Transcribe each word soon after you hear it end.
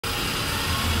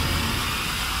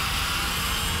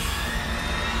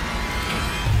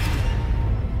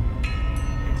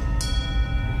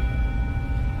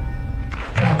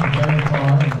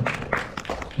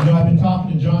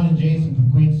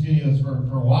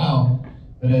for a while,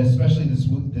 but especially this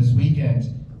weekend.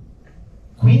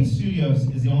 Queen Studios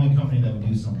is the only company that would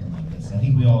do something like this. I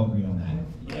think we all agree on that.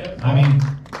 Yep. I mean,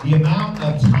 the amount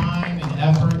of time and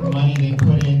effort and money they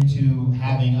put into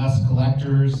having us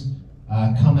collectors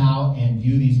come out and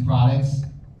view these products.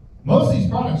 Most of these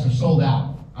products are sold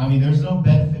out. I mean, there's no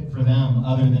benefit for them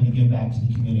other than to give back to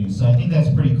the community. So I think that's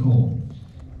pretty cool.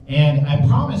 And I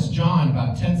promised John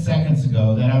about 10 seconds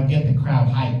ago that I would get the crowd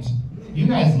hyped. You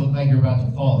guys look like you're about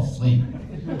to fall asleep.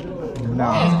 No. And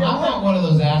I'm not one of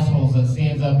those assholes that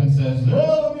stands up and says,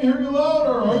 "Oh, let me hear you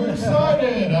louder, are you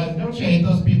excited?" Don't you hate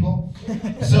those people?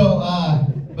 So,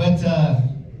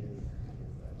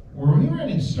 were we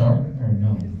ready to start or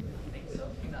no?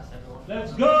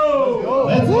 Let's go!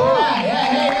 Let's go!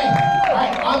 Yeah. All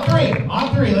right,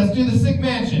 on three. Let's do the Sick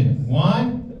Mansion.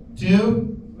 1,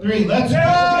 2, 3. Let's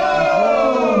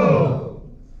go!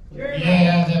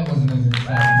 Yeah, that wasn't as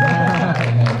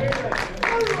exciting.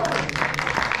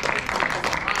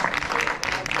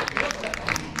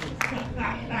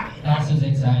 That's as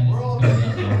exciting as it's going to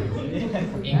get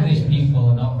now. English people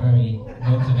are not very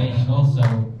motivational, so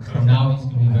from now it's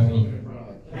going to be very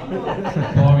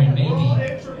boring, maybe.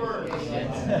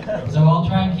 So I'll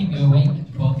try and keep you awake,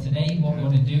 but today what we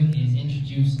want to do is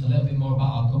introduce a little bit more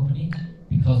about our company,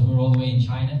 because we're all the way in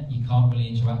China. You can't really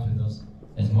interact with us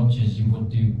as much as you would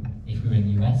do if we were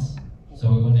in the US.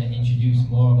 So we want to introduce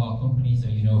more of our company so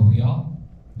you know who we are.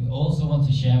 We also want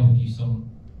to share with you some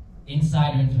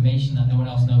insider information that no one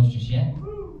else knows just yet.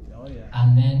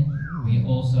 And then we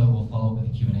also will follow up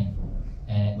with a Q&A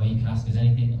where you can ask us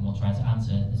anything and we'll try to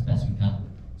answer as best we can.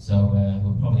 So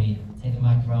we'll probably take the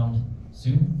mic around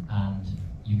soon and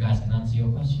you guys can answer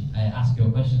your question, ask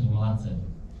your questions and we'll answer.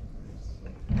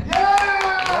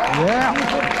 Yeah!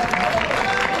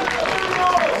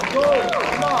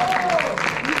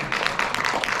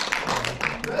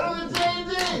 Better than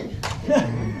J&D!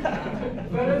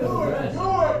 Better do it!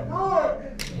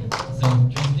 So,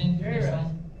 Tristan, next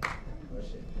slide.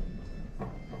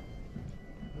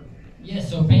 Yeah,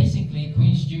 so basically,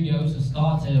 Queen Studios was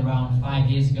started around 5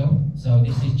 years ago. So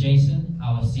this is Jason,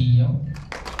 our CEO.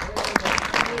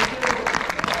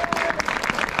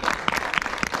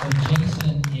 So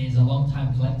Jason is a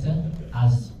long-time collector,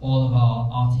 as all of our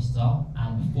artists are.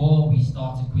 And before we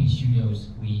started Queen Studios,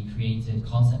 we created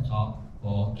concept art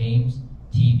for games,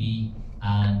 TV,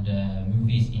 and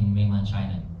movies in mainland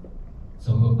China.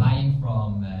 So we were buying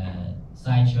from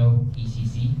Sideshow,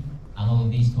 ECC, and all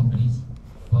of these companies.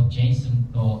 But Jason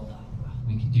thought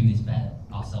we could do this better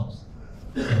ourselves.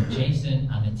 So Jason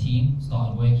and the team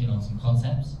started working on some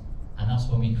concepts, and that's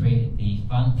when we created the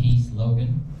fan piece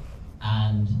Logan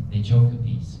and the Joker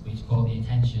piece, which caught the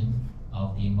attention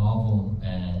of the Marvel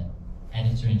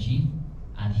editor-in-chief,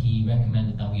 and he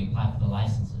recommended that we apply for the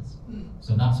licenses.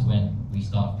 So that's when we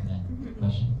started from there.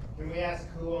 Question? Can we ask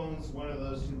who owns one of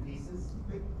those two pieces?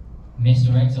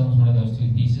 Mr. X owns one of those two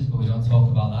pieces, but we don't talk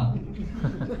about that.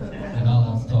 We're not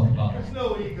allowed to talk about that. There's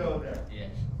no ego there. Yeah.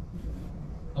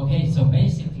 Okay, so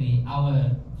basically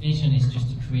our vision is just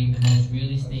to create the most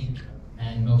realistic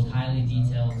and most highly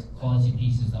detailed quality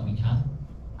pieces that we can,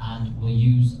 and we'll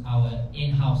use our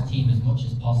in-house team as much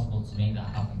as possible to make that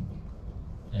happen.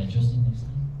 Justin, next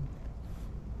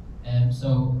slide.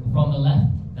 So from the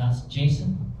left, that's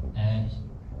Jason.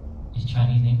 His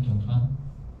Chinese name, Zhongchuan.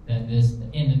 Then there's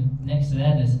next to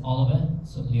there, there's Oliver,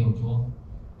 so Liu Zhuo.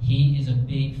 He is a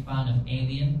big fan of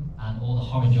Alien and all the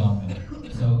horror genre.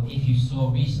 So if you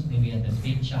saw recently we had the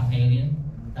big chap Alien,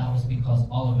 that was because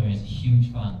Oliver is a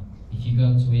huge fan. If you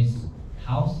go to his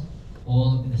house,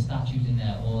 all of the statues in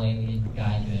there, all Alien,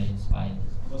 Guy, Bird inspired.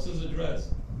 What's his address?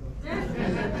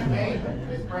 Hey,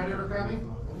 is Predator coming?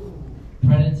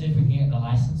 Predator, if we can get the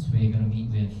license, we're going to meet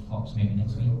with Fox maybe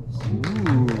next week.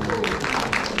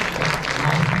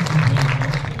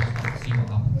 See what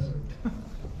happens.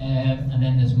 And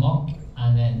then there's Mock,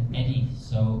 and then Eddie.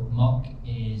 So Mock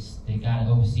is the guy that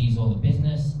oversees all the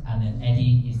business, and then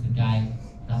Eddie is the guy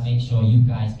that makes sure you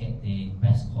guys get the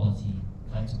best quality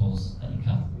collectibles that you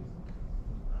can.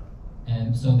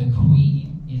 So the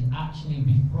Queen is actually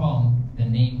from the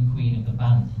name Queen of the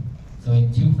band. So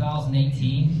in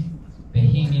 2018,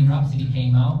 Bohemian Rhapsody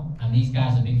came out, and these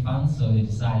guys are big fans, so they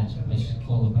decided they should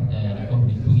call the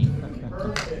company Queen.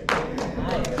 Perfect.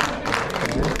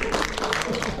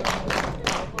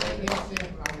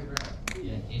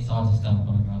 Yeah, it's hard to stamp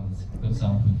on the ground, it's a good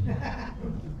soundproof.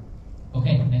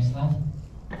 Okay, next slide.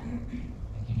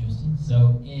 Thank you, Justin.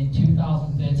 So in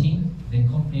 2013, the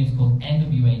company was called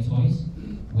NWA Toys,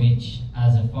 which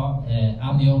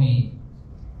I'm the only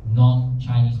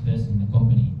non-Chinese person in the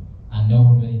company, and no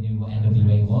one really knew what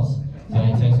NWA was. So I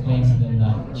had to explain to them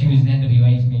that choosing NWA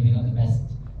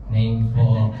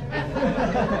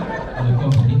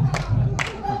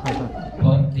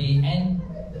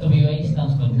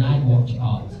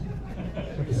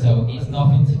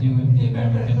do with the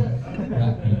American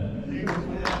rap group.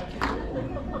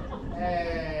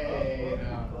 Hey,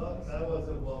 no, that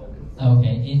wasn't welcome.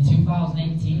 Okay, in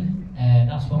 2018,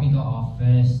 that's when we got our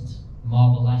first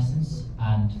Marvel license,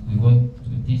 and we worked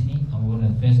with Disney, and we're one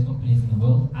of the first companies in the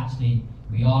world. Actually,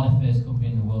 we are the first company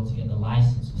in the world to get the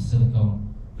license for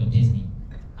silicone for Disney.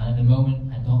 And at the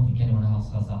moment, I don't think anyone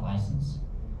else has that license.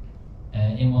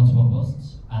 In one-to-one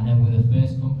busts, and then we're the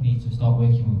first company to start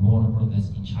working with Warner Brothers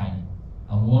in China.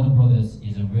 And Warner Brothers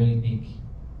is a really big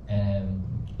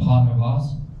partner of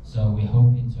ours, so we're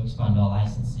hoping to expand our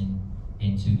licensing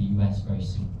into the US very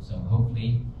soon. So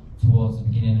hopefully, towards the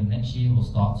beginning of next year, we'll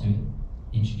start to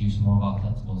introduce more of our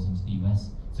collectibles into the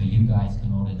US, so you guys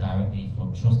can order directly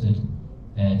from trusted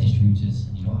distributors,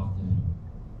 and you don't have to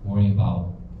worry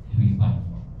about who you're buying from.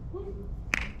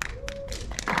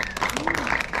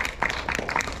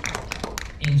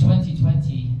 In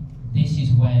 2020, this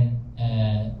is when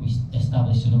we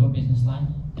established another business line,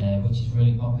 which is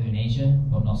really popular in Asia,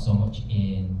 but not so much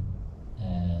in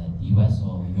the US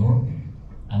or Europe.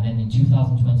 And then in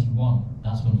 2021,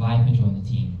 that's when Viper joined the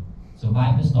team. So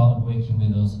Viper started working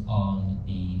with us on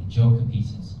the Joker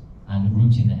pieces and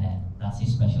rooting the hair. That's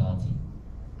his specialty.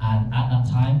 And at that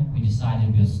time, we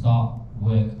decided we'll start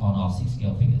work on our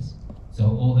 6-scale figures. So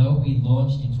although we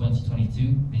launched in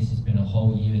 2022, this has been a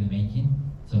whole year in the making.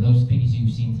 So those figures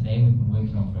you've seen today, we've been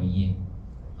working on for a year.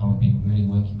 And we've been really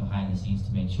working behind the scenes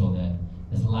to make sure that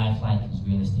as lifelike and as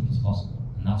realistic as possible.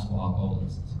 And that's what our goal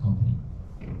is as a company.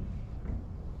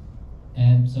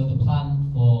 So the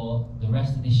plan for the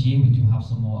rest of this year, we do have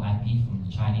some more IP from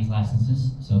the Chinese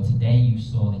licenses. So today you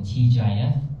saw the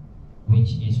TGIF,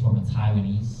 which is from a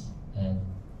Taiwanese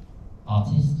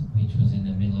artist, which was in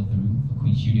the middle of the room for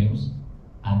Queen Studios.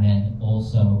 And then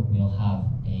also we'll have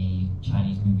a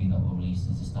Chinese movie that will release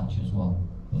as a statue as well.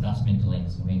 But that's been delayed,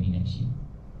 so maybe next year.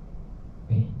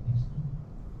 Okay, next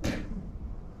slide.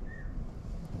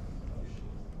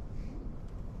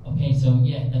 Okay, so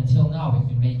yeah, until now we've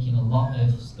been making a lot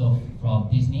of stuff from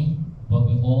Disney, but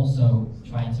we're also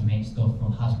trying to make stuff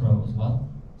from Hasbro as well.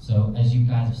 So as you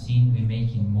guys have seen, we're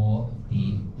making more of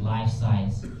the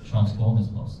life-size Transformers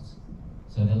busts.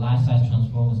 So the life-size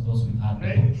Transformers busts we've had.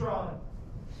 Megatron.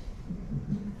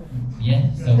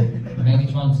 Yeah, so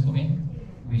Megatron's coming.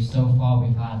 So far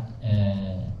we've had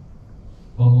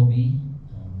Bumblebee.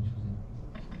 Which was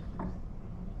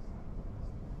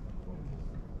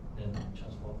it? The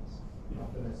Transformers.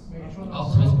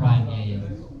 Optimus Prime,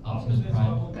 yeah. Optimus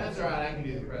Prime. That's alright, I can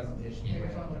do the presentation. Yeah.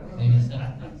 Maybe it's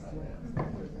that.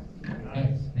 Okay,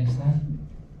 next slide.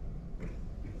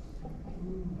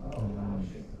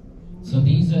 So a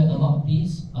lot of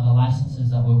these are the licenses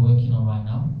that we're working on right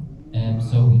now.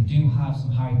 So we do have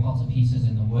some Harry Potter pieces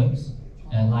in the works,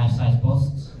 life-size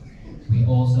busts. We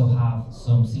also have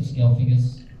some 6-scale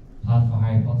figures planned for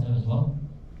Harry Potter as well.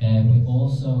 We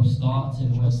also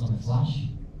started work on the Flash,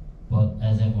 but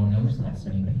as everyone knows, that's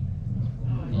maybe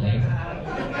delayed.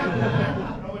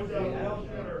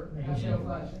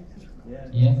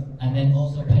 Yeah, and then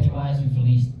also Pennywise, we've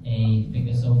released a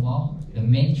figure so far. The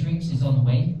Matrix is on the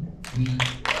way.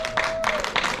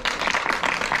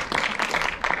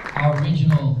 Our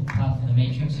original plan for the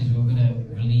Matrix is we were going to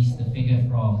release the figure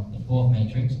from the 4th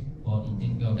Matrix, but it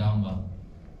didn't go down well.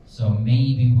 So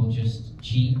maybe we'll just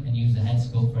cheat and use the head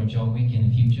sculpt for a John Wick in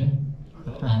the future,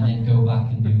 and then go back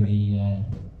and do the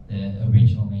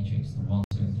original Matrix, the 1,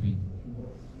 2, and 3.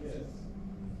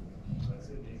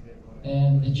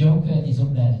 The Joker is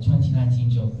up there, the 2019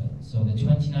 Joker. So the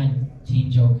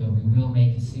 2019 Joker, we will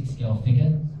make a 6-scale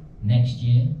figure next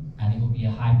year, and it will be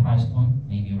a high price point,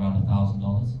 maybe around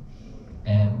 $1,000.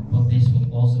 But this will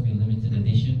also be a limited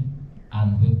edition,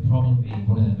 and we'll probably be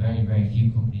one of the very, very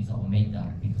few companies that will make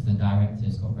that, because the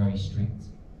director's got very strict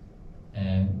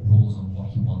rules on what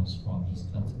he wants from his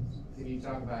collectibles. Can you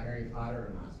talk about Harry Potter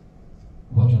or not?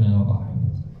 What do you want to know about Harry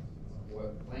Potter?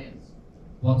 What plans?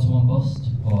 1-to-1 bust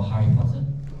for Harry Potter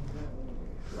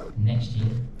next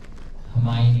year.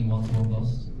 Hermione 1-to-1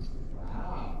 bust.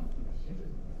 Wow.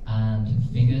 And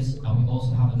figures, and we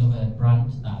also have another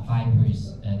brand that Viper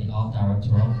is the art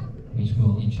director of, which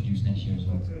we'll introduce next year as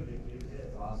well.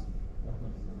 That's awesome.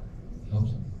 I hope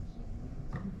so.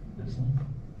 Next slide.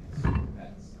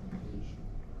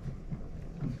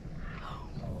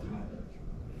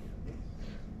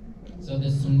 So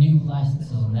there's some new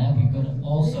licenses on there. We're going to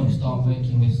also start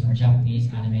working with some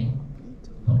Japanese anime,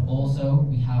 but also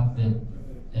we have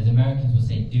as Americans would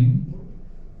say Doom,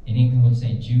 in England would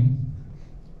say June.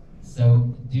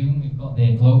 So Doom, we've got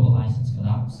the global license for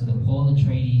that. So the Paul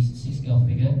Atreides 6-scale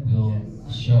figure will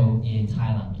show in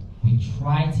Thailand. We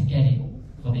tried to get it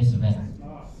for this event,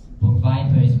 but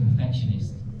Viper is a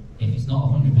perfectionist, If it's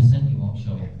not 100%, it won't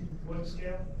show up. What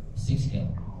scale? 6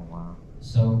 scale. Oh, wow.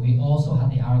 So we also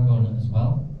had the Aragon as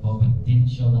well, but we didn't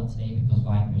show that today because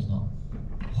Viper is not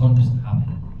 100%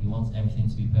 happy. He wants everything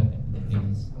to be perfect with the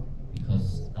figures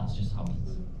because that's just how it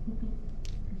is.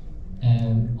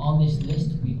 On this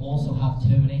list, we also have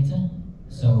Terminator.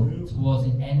 So towards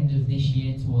the end of this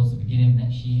year, towards the beginning of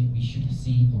next year, we should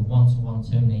see a one-to-one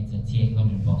Terminator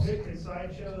T800 bust. Picking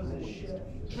sideshows and shit.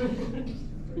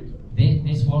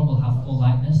 This one will have full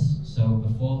likeness. So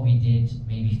before we did,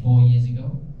 maybe 4 years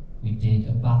ago, we did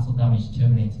a battle damaged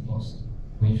Terminator bust,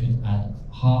 which would add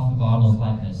half of Arnold's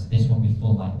likeness. This one with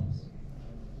full likeness.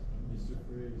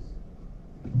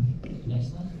 Next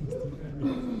slide.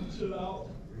 Chill out.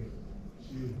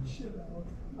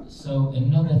 So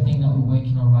another thing that we're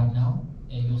working on right now,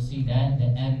 you'll see there, the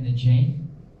M, the J.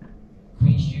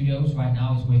 Queen Studios right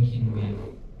now is working with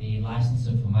the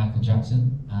licensor for Michael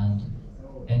Jackson, and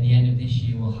at the end of this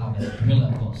year we'll have a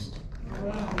Thriller bust.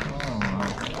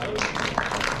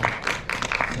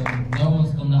 So no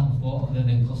one's done that before other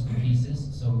than custom pieces,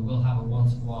 so we will have a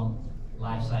one-to-one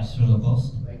life-size Thriller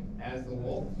bust. Like, as the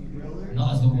wolf?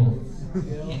 Not as the wolf,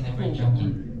 in the red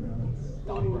jacket.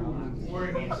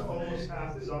 Where he's almost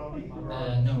half zombie.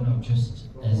 No, just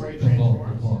as Before he before,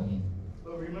 transforms? yeah.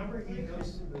 But remember, he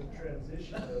goes through the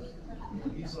transition of,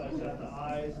 he's like got the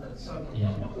eyes and something.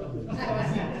 Yeah.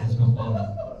 That's before that.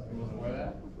 Before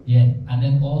that? Yeah, and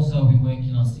then also we're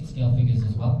working on 6 scale figures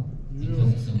as well,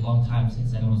 because it's a long time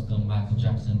since anyone's done Michael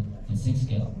Jackson in 6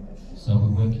 scale. So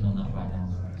we're working on that right now.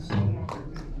 So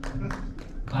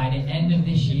by the end of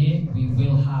this year, we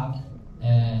will have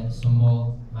some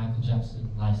more Michael Jackson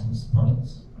licensed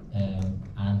products,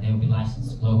 and they'll be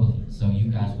licensed globally, so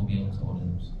you guys will be able to order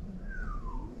those.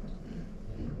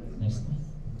 Next slide.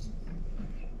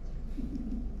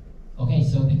 Okay,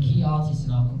 so the key artists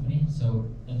in our company, so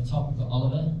at the top we've got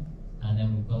Oliver, and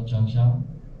then we've got Zhang Xiao,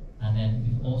 and then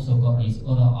we've also got these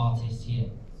other artists here,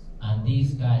 and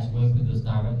these guys work with us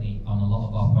directly on a lot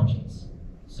of our projects.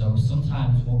 So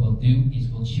sometimes what we'll do is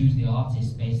we'll choose the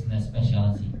artist based on their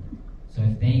speciality. So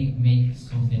if they make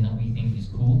something that we think is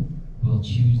cool, we'll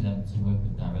choose them to work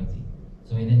with directly.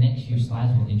 So in the next few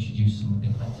slides, we'll introduce some of the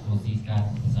collectibles these guys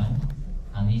have designed.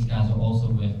 And these guys are also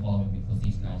worth following because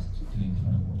these guys do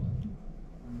incredible work.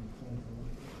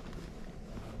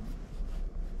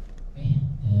 Okay,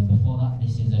 before that,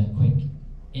 this is a quick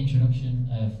introduction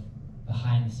of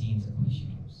behind the scenes of Queen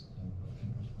Studios.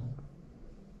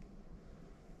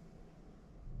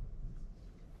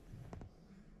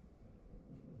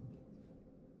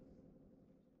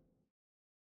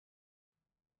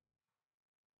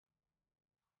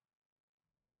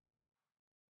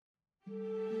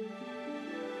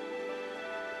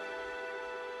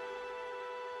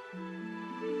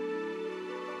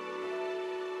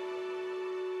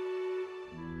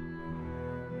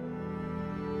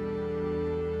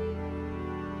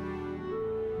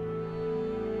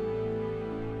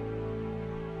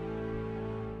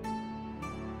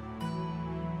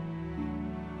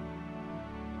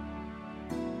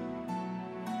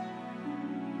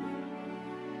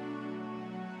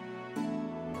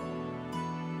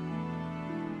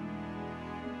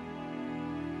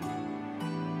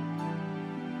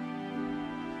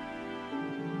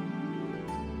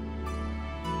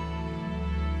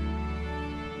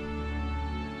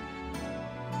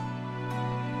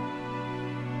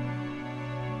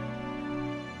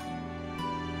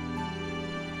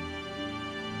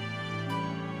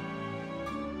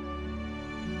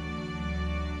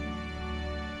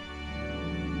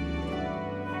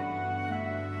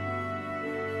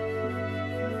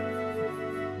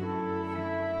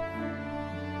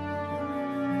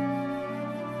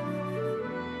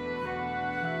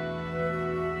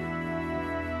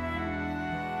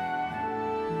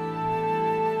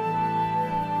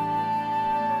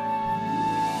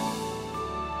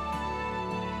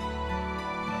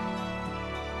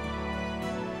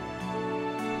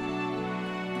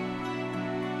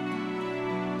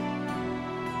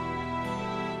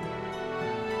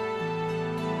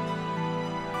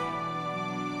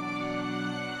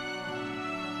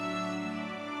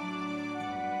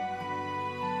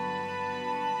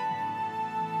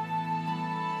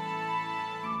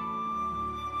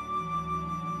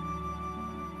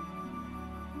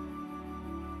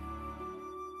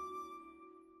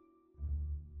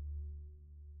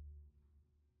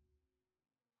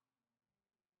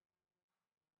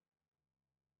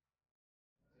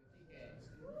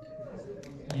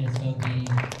 Yeah, so we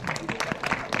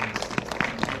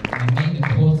made the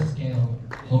quarter scale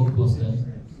Hulk Buster,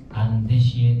 and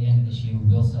this year, at the end of this year,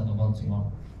 we will sell the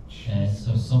one-to-one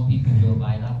So some people will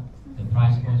buy that. The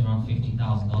price point is around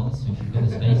 $50,000. So if you've got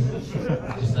the space,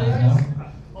 just let us know.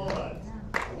 Hold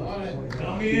on.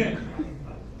 Count me in.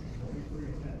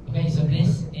 Okay, so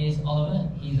this is Oliver.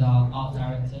 He's our art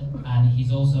director, and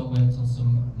he's also worked on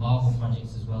some Marvel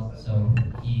projects as well. So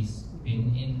he's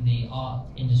been in the art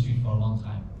industry for a long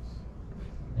time.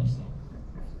 Next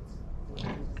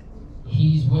slide.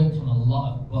 He's worked on a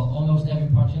lot of, well, almost every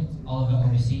project Oliver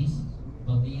oversees,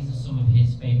 but these are some of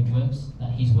his favourite works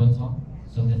that he's worked on.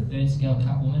 So the third scale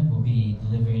Catwoman will be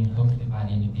delivering hopefully by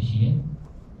the end of this year.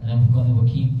 And then we've got the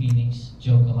Joaquin Phoenix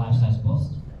Joker life-size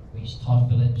bust, which Todd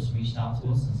Phillips reached out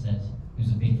to us and said he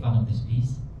was a big fan of this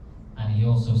piece. And he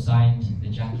also signed the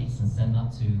jackets and sent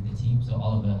that to the team, so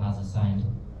Oliver has a signed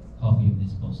copy of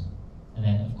this bust. And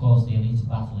then, of course, the Elite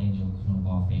Battle Angel is one of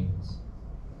our favourites.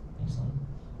 Next slide.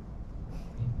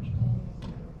 Okay,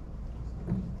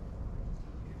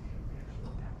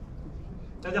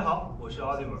 大家好，我是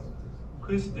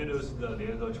Oliver，Queen Studios 的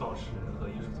联合创始人和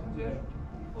艺术总监。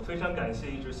我非常感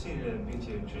谢一直信任并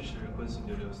且支持 Queen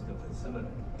Studios 的粉丝们。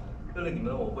为了你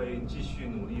们，我会继续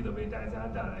努力的为大家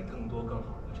带来更多更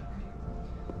好的产品。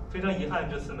非常遗憾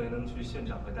这次没能去现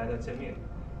场和大家见面，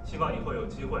希望以后有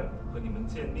机会和你们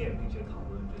见面并且讨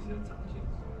论这些奖品。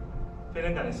非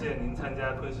常感谢您参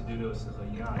加 Queen Studios 和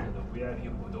InArt 的 VIP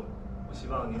活动，我希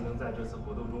望您能在这次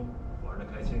活动中玩得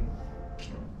开心。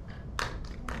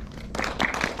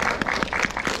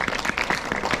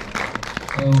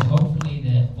So hopefully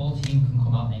the full team can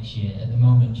come out next year. At the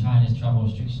moment, China's travel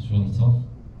restrictions are really tough.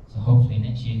 So hopefully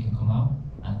next year he can come out.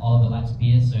 And Oliver likes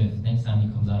beer, so if next time he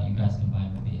comes out, you guys can buy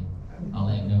him a beer. I'll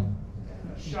let him know.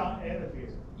 A shot and a beer.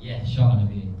 Yeah, shot and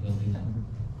a beer. He'll do that.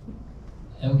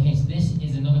 Okay, so this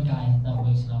is another guy that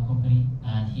works in our company,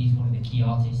 and he's one of the key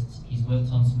artists. He's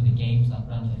worked on some of the games like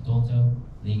Grand Theft Auto,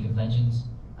 League of Legends,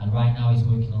 and right now he's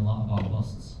working on a lot of our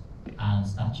busts and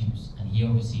statues, and he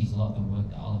oversees a lot of the work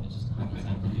that Oliver doesn't have the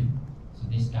time to do. So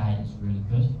this guy is really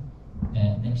good.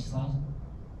 Next slide.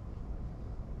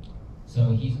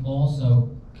 So he's also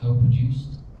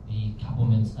co-produced the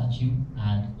Catwoman statue,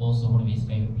 and also one of his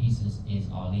favourite pieces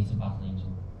is our Elite Battle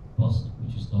Angel bust,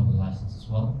 which was globally licensed as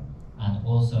well. And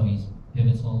also he's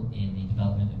pivotal in the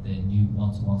development of the new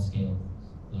 1:1 scale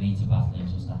Elite Battle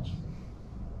Angel statue.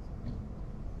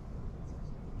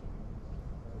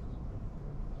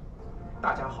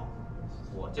 大家好，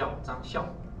我叫张笑，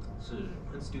是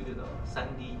Queen Studio 的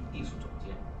3D 艺术总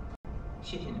监。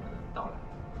谢谢你们的到来，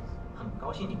很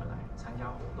高兴你们来参加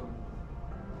活动。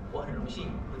我很荣幸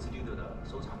Queen Studio 的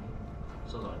收藏品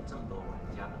受到了这么多玩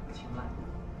家的青睐。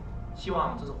希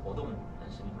望这次活动能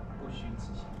使你们不虚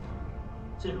此行。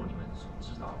正如你们所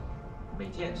知道，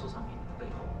每件收藏品的背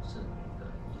后是每个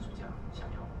艺术家想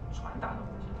要传达的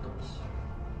某些东西，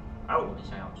而我们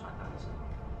想要传达的是，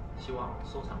希望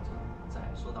收藏者在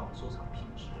收到收藏品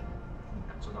时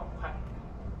感受到快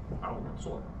乐，而我们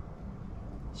做到。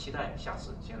期待下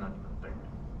次见到你们本人，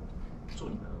祝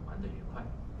你们玩得愉快。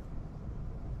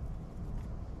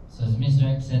 So as Mr.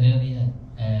 X said earlier,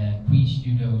 Queen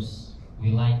Studios,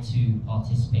 we like to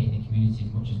participate in the community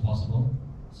as much as possible.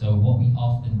 So what we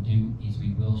often do is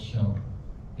we will show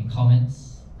the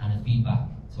comments and the feedback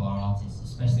to our artists,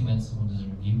 especially when someone does a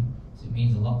review. So it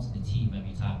means a lot to the team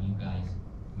every time you guys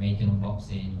make an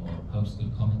unboxing or post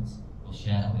good comments. We'll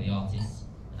share that with the artists,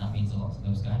 and that means a lot to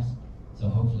those guys. So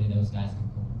hopefully those guys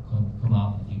can come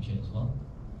out in the future as well.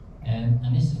 And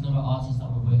this is another artist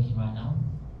that we're working right now.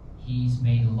 He's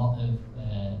made a lot of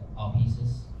our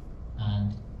pieces,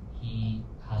 and he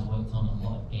has worked on a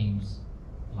lot of games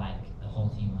like the whole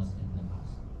team has in the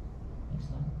past. Next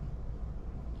slide.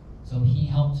 So he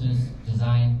helped us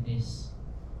design this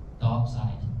dark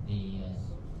side, the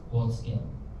board scale.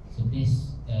 So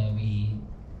this we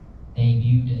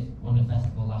debuted at Wonder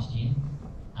Festival last year,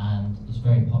 and it's a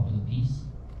very popular piece.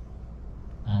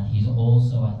 And he's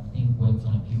also, I think, worked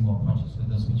on a few more projects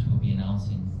with us, which we'll be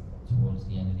announcing towards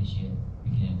the end of this year,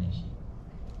 beginning of next year.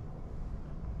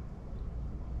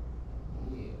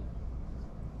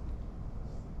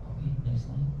 Okay, next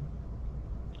slide.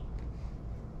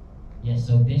 Yeah,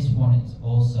 so this one is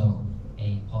also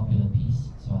a popular piece.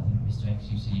 So I think Mr.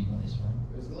 X, you said you got this one.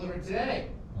 It was delivered today.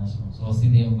 Nice one. So we'll see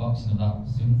the unboxing of that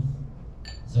soon.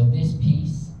 So this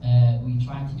piece, we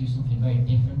tried to do something very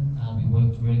different, and we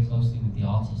worked really closely with the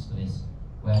artist for this,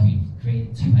 where we've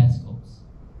created two head sculpts.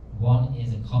 One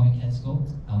is a comic head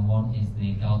sculpt, and one is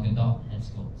the Gal Gadot head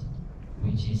sculpt,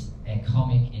 which is a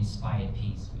comic-inspired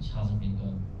piece, which hasn't been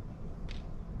done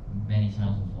many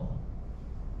times before.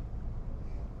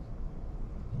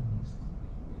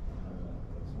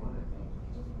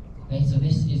 Okay, so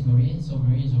this is Maria. So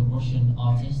Maria is a Russian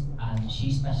artist, and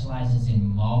she specializes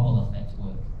in marble effect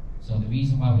work. So the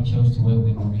reason why we chose to work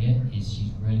with Maria is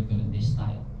she's really good at this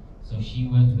style. So she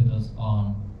worked with us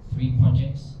on 3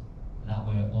 projects that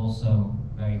were also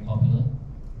very popular.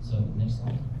 So next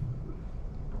slide.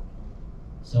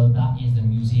 So that is the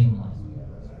museum line.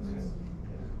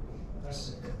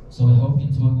 So we're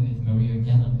hoping to work with Maria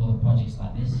again on other projects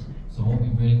like this. So what we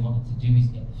really wanted to do is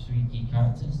get the 3 key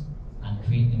characters and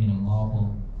create them in a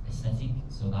marble aesthetic,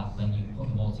 so that when you put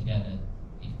them all together,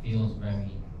 it feels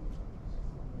very,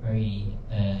 very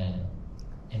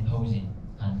imposing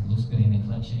and looks good in the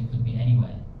collection. It could be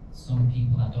anywhere. Some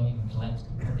people that don't even collect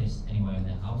could put this anywhere in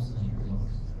their house and it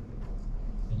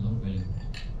would look really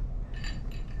good.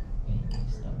 Okay,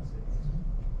 next up.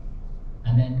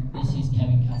 And then this is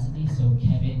Kevin Cassidy. So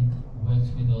Kevin works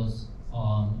with us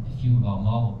on a few of our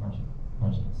Marvel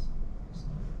projects.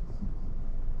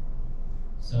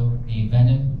 So the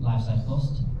Venom life-size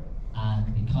bust and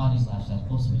the Carnage life-size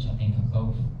bust, which I think are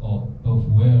both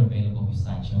were available with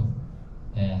Sideshow.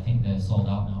 I think they're sold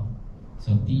out now.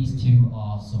 So these 2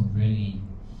 are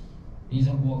these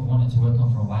are what we wanted to work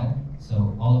on for a while.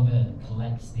 So Oliver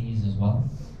collects these as well,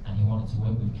 and he wanted to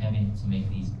work with Kevin to make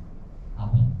these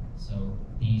happen. So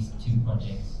these 2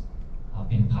 projects have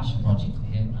been passion projects for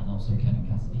him and also Kevin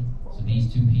Cassidy. So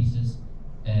these 2 pieces,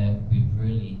 we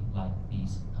really like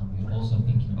these, and we're also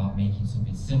thinking about making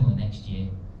something similar next year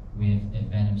with a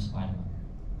Venom Spider-Man.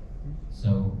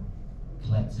 So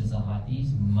collectors that like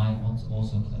these might want to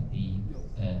also collect the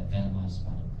Venomized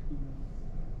Spider-Man.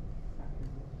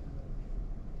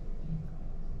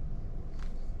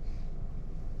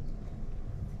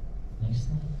 Next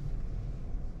slide.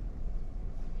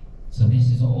 So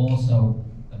this is also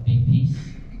a big piece.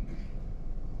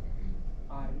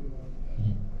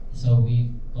 Yeah. So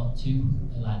we've got 2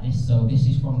 like this. So this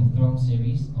is from the Throne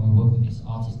series, and we work with this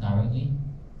artist directly.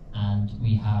 And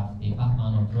we have the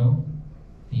Batman on Throne,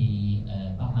 the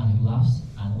Batman Who Laughs,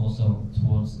 and also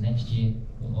towards next year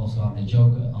we'll also have the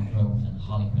Joker on Throne and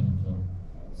Harley Quinn on Throne.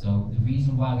 So the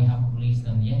reason why we haven't released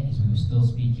them yet is we were still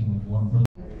speaking with Warner Brothers.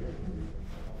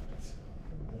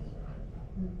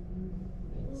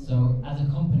 So as a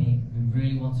company, we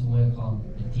really want to work on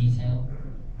the detail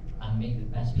and make the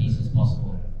best pieces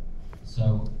possible.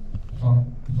 So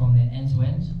from the end to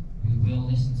end, we will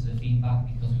listen to the feedback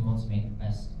because we want to make the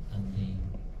best and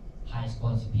the highest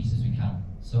quality pieces we can.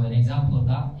 So an example of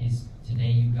that is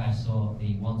today you guys saw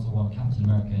the 1-to-1 Captain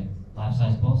America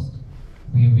life-size bust.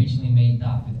 We originally made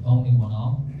that with only 1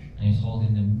 arm, and he was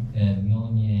holding the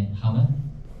Mjolnir hammer.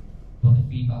 But the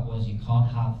feedback was you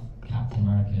can't have Captain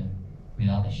America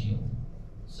without the shield.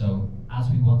 So as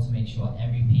we want to make sure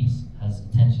every piece has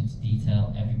attention to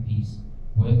detail, every piece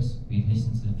works, we've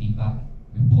listened to the feedback,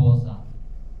 we paused that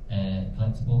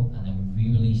collectible, and then we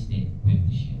re-released it with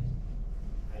the shield.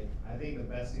 I think the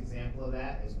best example of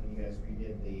that is when you guys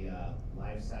redid the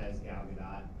life-size Gal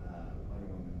Gadot Wonder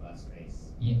Woman bust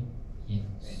face. Yeah, yeah.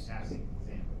 Fantastic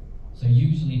example. So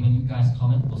usually when you guys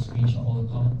comment, we'll screenshot all the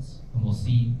comments, and we'll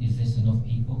see, is this enough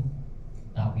people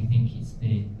that we think it's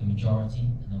the majority,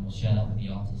 and then we'll share that with the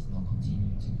artist, and they'll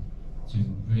continue to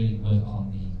really work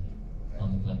on the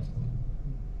collectible.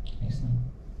 Next slide.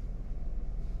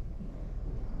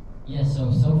 Yeah,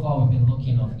 so far we've been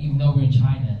looking at, even though we're in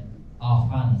China, our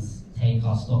fans take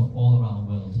our stuff all around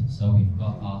the world. So we've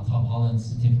got our Tom Holland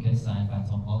certificate signed by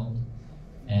Tom Holland.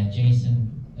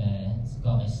 Jason has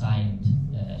got a signed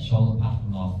shoulder pad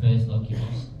from our first Loki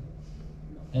bust.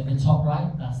 At the top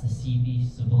right, that's the CB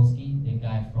Cebulski, the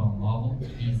guy from Marvel.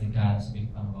 He's the guy that's a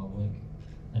big fan of our work.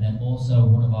 And then also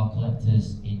one of our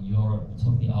collectors in Europe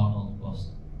took the Arnold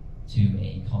bust to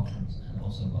a conference and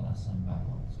also got that signed by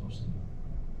Arnold.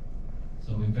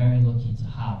 So we're very lucky to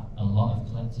have a lot of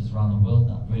collectors around the world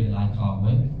that really like our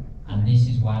work. And this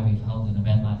is why we've held an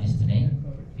event like this today,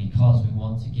 because we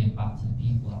want to give back to the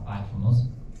people that buy from us.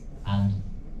 And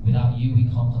without you, we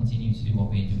can't continue to do what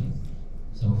we're doing.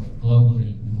 So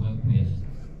globally, we work with,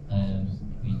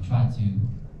 we try to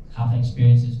have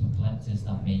experiences with collectors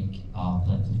that make our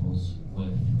collectibles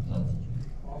worth collecting.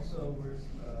 Also,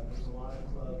 there's a lot of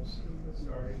clubs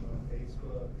starting on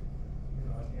Facebook,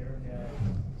 on the internet,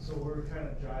 so we're kind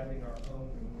of driving our own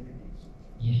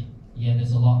communities. Yeah,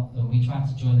 there's a lot. We try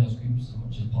to join those groups as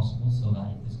much as possible so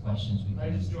that if there's questions we can. I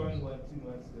just joined one 2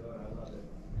 months ago and I love it.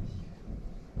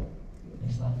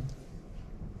 Next slide.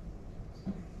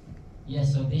 Yeah,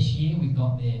 so this year we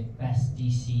got the Best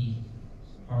DC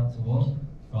Product Award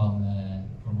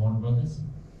from Warner Brothers,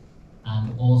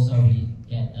 and also we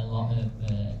get a lot of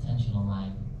attention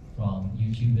online from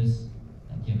YouTubers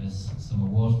that give us some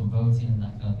awards for voting and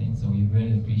that kind of thing. So we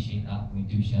really appreciate that. We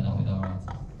do share that with our artists.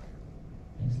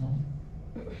 Next slide.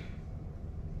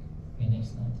 Okay,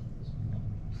 next slide.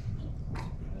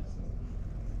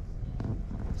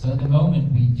 So at the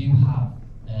moment we do have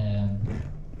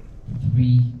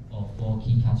 3 or 4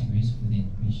 key categories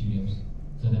within Queen Studios.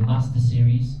 So the Master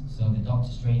Series, so the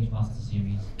Doctor Strange Master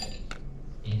Series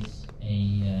is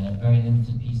a very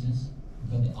limited pieces.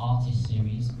 We've got the Artist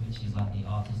Series, which is like the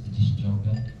Artist Edition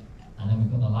Joker. And then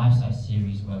we've got the Life-Size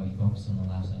Series where we focus on the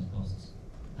life-size busts.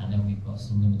 And then we've got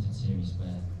some limited series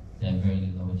where they're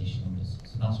very low edition numbers.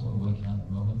 So that's what we're working on at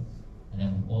the moment. And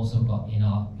then we've also got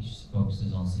InArt, which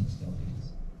focuses on 6-scale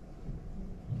figures.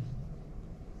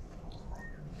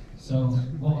 So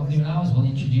what we'll do now is we'll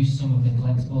introduce some of the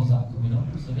collectibles that are coming up.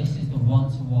 So this is the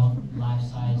 1-to-1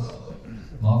 life-size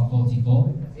Mark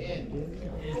 44.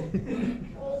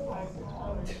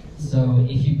 So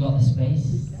if you've got the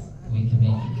space, we can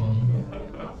make it for you.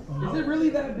 Is it really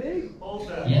that big?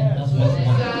 Yeah, that's what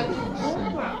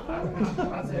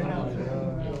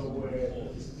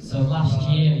it's. So last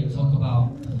year it took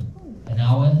about an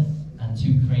hour and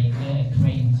 2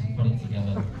 cranes to put it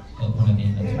together at one of the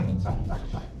events.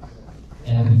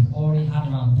 We've already had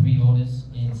around 3 orders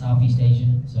in Southeast Asia,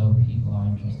 so people are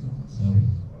interested. So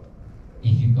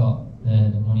if you've got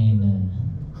the money and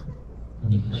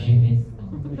you can ship it,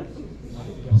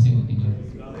 we'll see what we can do.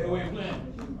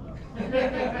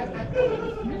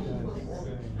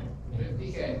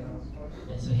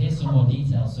 So here's some more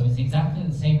details. So it's exactly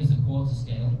the same as the quarter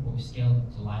scale, but we scaled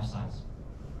it to life size.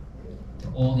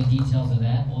 All the details are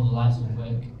there, all the lights will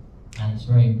work, and it's a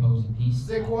very imposing piece.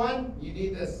 Sick one, you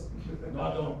need this. No,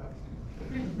 I don't.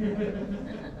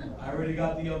 I already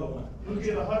got the other one. You'll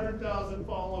get 100,000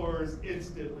 followers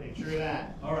instantly. True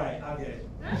that. All right, I'll get it.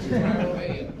 Viral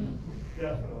video.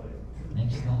 Definitely.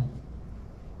 Next slide.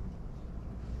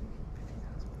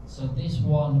 So this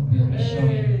one we'll be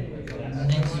showing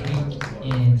next week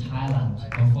in Thailand.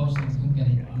 Unfortunately, we couldn't get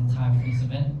it in time for this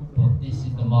event, but this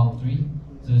is the Mark III.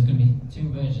 So there's going to be 2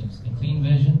 versions, a clean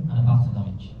version and a battle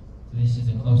damage. So this is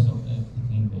a close-up of the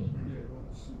clean version.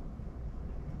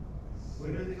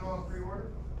 When do they go on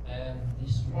pre-order?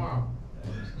 This Tomorrow.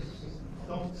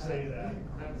 Don't say that.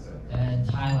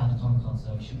 Thailand Comic Con,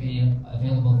 so it should be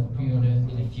available for pre-order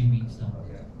in a few weeks now.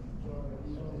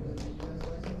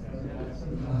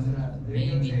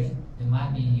 Maybe there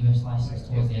might be a US license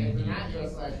towards the end of the If year. they're not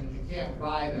US license, you can't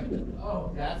buy them.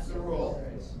 Oh, that's the rule.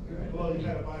 Well, you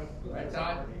gotta buy. Right,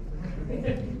 Todd?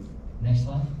 Next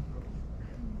slide.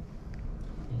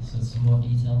 Okay, so some more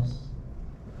details.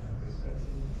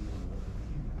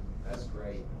 That's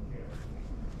great. Okay,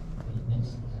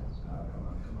 next.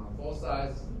 Come on, full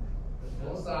size.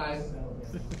 Full size.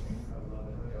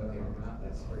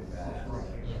 That's pretty bad.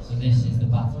 Yeah, so this is the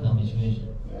battle damage version.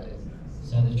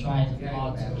 So they've tried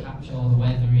hard to capture all the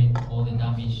weathering, all the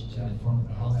damage to the front of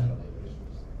the helmet,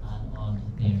 and on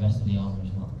the rest of the armor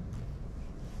as well.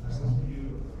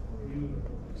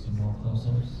 Some more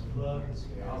close-ups. Love his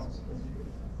scales.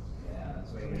 Yeah,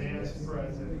 that's what Man's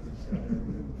present.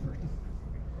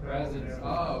 Presents.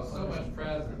 Oh, so much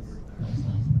presents. That's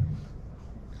nice.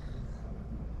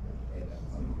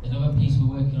 Another piece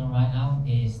we're working on right now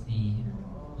is the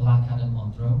Black Adam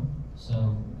on Throne.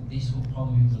 So this will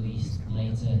probably be released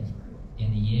later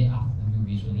in the year after the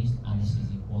movie is released, and this is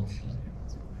the quarter scale.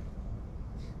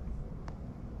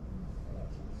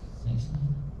 Next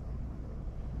slide.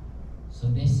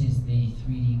 So this is the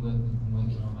 3D work we've been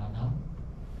working on right now.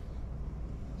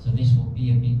 So this will be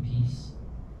a big piece,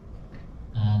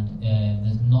 and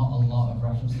there's not a lot of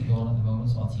reference to go on at the moment,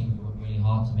 so our team will work really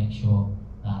hard to make sure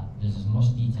that there's as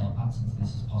much detail packed into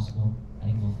this as possible, and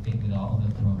it will fit with our other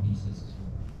throne pieces as well.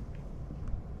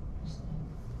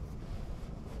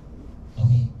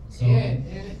 Okay, so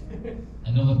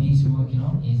another piece we're working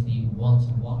on is the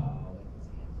 1-to-1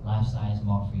 life-size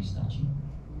Mark III statue.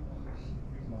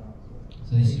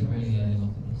 So this is a really early look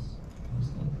at this.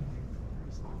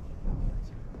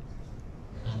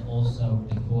 And also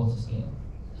the quarter scale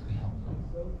that we have.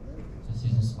 So this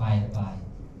is inspired by.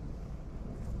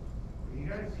 Are you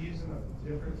guys using a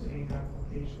different ink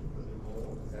application for the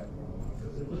gold?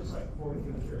 Because it looks like 40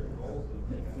 karat gold.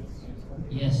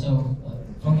 Yeah, so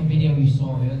from the video you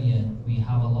saw earlier, we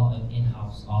have a lot of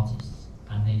in-house artists,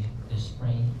 and they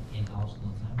spray in-house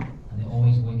all the time, and they're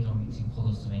always working on mixing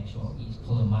colours to make sure each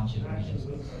colour matches.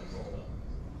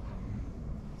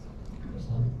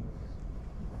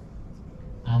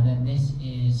 And then this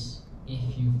is,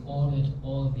 if you've ordered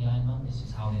all of the Iron Man, this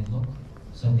is how they look.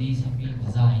 So these have been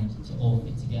designed to all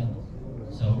fit together.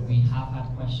 So we have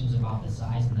had questions about the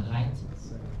size and the height,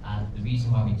 and the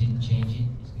reason why we didn't change it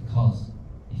is because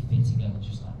they fit together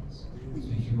just like this. So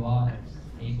if you are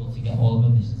able to get all of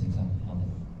them, this is exactly how they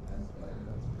look.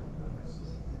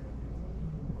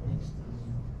 Next.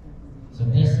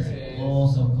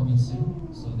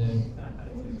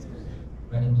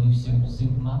 blue suit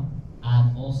Superman,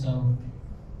 and also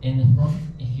in the front,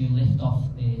 if you lift off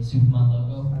the Superman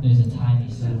logo, there's a tiny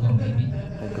silicone baby.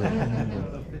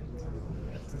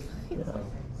 Yeah,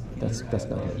 that's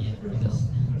not it. Yeah, it is.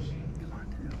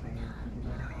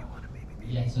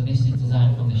 Yeah, so this is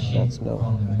designed from the ship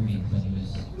from the movie when he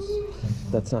was.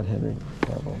 That's not Henry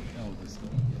Cavill.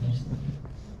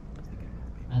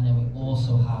 And then we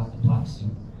also have the black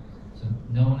suit. So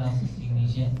no one else has seen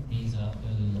these yet. These are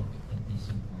early look at the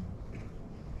Superman.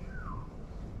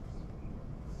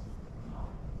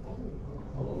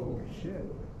 Oh, shit.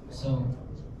 So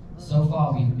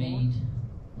far we've made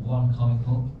one comic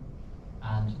book,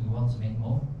 and we want to make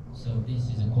more. So this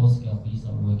is a core scale piece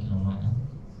that we're working on right now.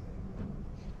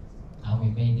 And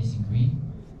we've made this in green.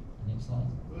 Next slide.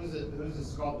 Who's the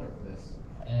sculptor for this?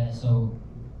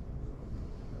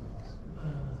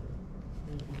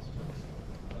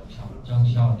 John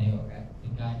Shaw, the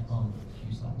guy from a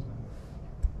few slides.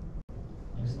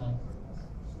 Next slide.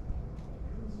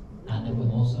 And then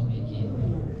we'll also make it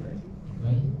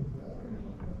gray.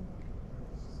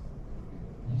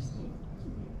 Next slide.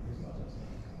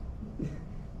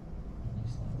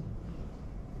 Next slide.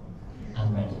 And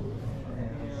red.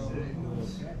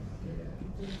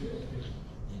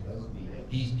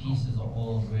 These pieces are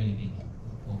all really big,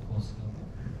 all core scale.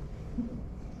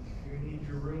 You need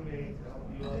your roommate to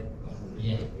help you out.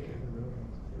 Yeah.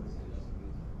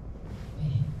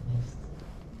 Next.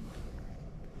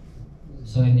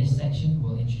 So in this section,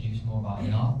 we'll introduce more about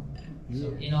InArt.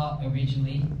 So InArt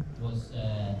originally was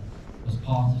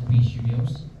part of Queen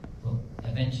Studios, but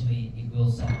eventually it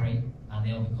will separate and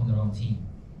they'll become their own team,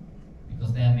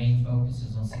 because their main focus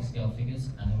is on 6-scale figures,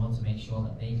 and they want to make sure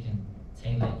that they can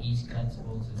tailor each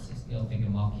collectible to the 6-scale figure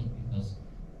market, because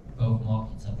both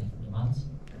markets have different demands,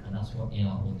 and that's what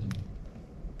InArt will do.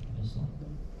 Next slide.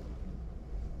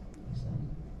 Next slide.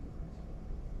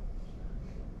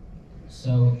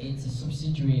 So it's a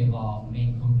subsidiary of our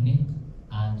main company,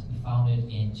 and we founded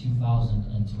in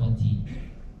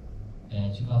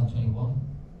 2021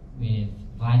 with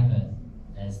Viper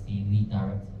as the lead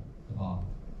director of art.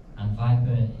 And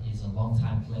Viper is a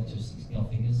long-time collector of 6-scale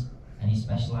figures, and he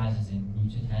specializes in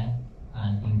rooted hair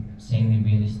and insanely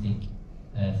realistic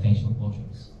facial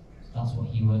portraits. So that's what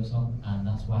he works on, and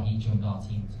that's why he joined our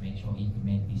team, to make sure he could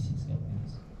make these 6-scale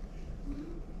figures.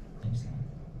 Next slide.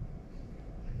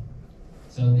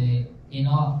 So in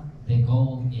art, the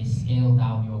goal is scale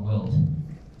down your world.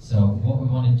 So what we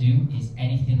want to do is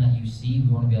anything that you see, we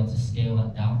want to be able to scale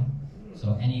that down.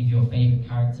 So any of your favorite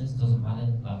characters, doesn't matter,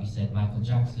 like we said, Michael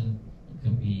Jackson, it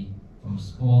could be from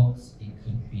sports, it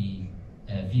could be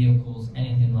vehicles,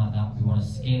 anything like that. We want to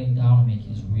scale it down and make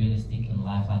it as realistic and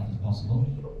lifelike as possible.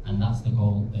 And that's the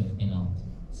goal of InArt,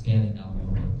 scale it down your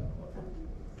world.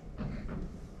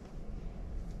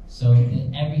 So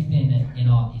everything at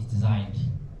InArt is designed.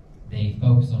 They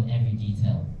focus on every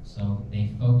detail. So they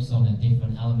focus on the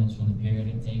different elements from the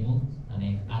periodic table, and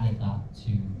they've added that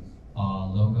to our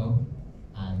logo.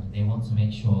 And they want to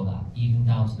make sure that even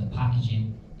down to the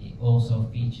packaging, it also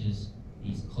features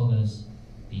these colors,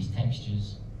 these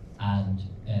textures, and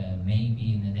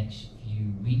maybe in the next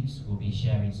few weeks we'll be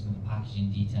sharing some of the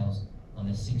packaging details on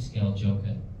the 6-scale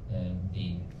Joker,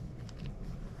 the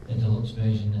deluxe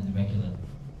version and the regular.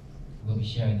 We'll be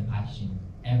sharing the packaging.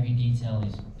 Every detail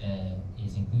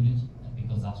is included,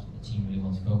 because that's what the team really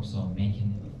wants to focus on,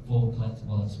 making a full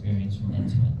collectible experience from end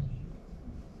to end.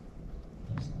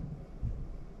 Next slide.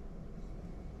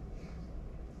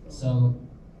 So,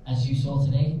 as you saw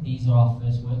today, these are our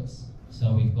first works.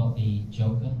 So we've got the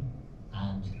Joker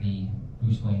and the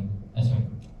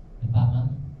the Batman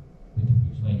with the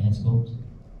Bruce Wayne head sculpt.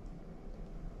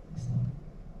 Next slide.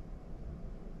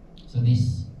 So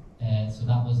this, so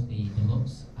that was the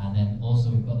deluxe, and then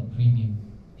also we've got the premium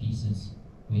pieces,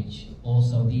 which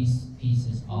also these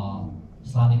pieces are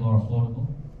slightly more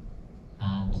affordable,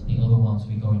 and the other ones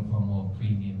we're going for a more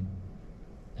premium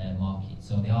market.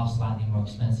 So they are slightly more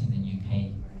expensive than you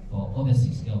pay for other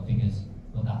 6-scale figures,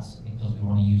 but that's because we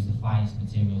want to use the finest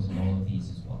materials in all of these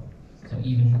as well. So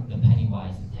even the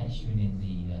Pennywise, the texturing in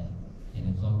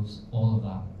the clothes, all of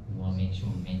that, we want to make sure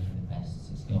we're making the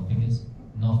best 6-scale figures.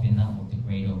 Nothing that will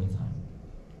degrade over time.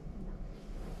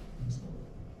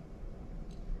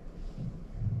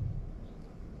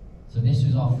 So this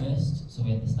was our first. So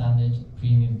we had the standard,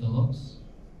 premium, deluxe.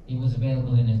 It was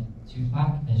available in a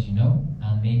 2-pack, as you know,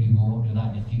 and maybe we won't do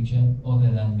that in the future,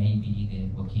 other than maybe the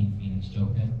Joaquin Phoenix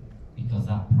Joker, because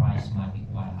that price might be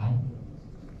quite high.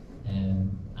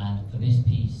 And for this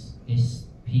piece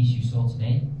you saw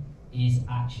today is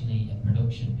actually a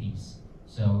production piece.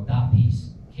 So that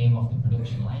piece came off the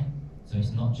production line, So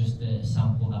it's not just a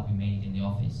sample that we made in the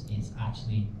office, it's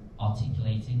actually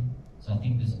articulating. So I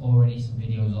think there's already some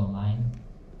videos online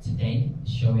today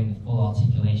showing the full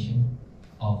articulation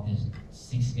of the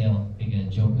 6-scale figure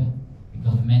Joker,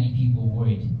 because many people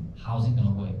worried, how's it going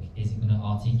to work? Is it going to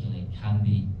articulate? Can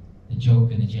the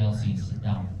Joker and the jail scene sit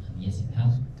down? And yes, it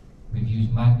can. We've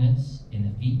used magnets in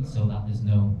the feet so that there's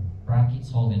no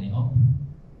brackets holding it up.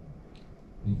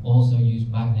 We've also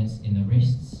used magnets in the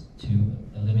wrists to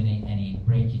eliminate any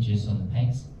breakages on the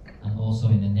pegs, and also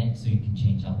in the neck so you can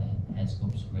change out the head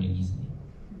sculpts really easily.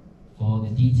 For the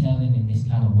detailing in this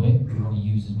kind of work, we want to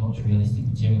use as much realistic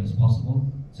material as possible.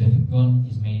 So if a gun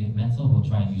is made of metal, we'll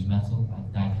try and use metal,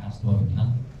 like die cast where we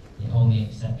can. The only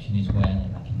exception is where,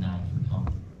 like a knife, we can't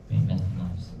make metal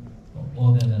knives. But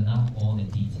other than that, all the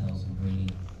details are really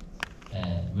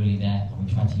there, and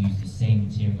we try to use the same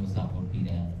materials that would be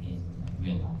there in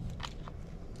real life.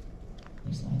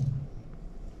 Next slide.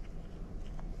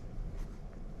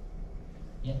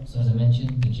 Yep, so as I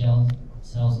mentioned, the gel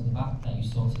cells at the back that you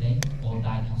saw today, all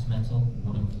die-cast metal,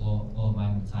 wooden floor, all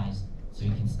magnetized, so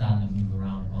you can stand and move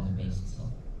around on the base itself.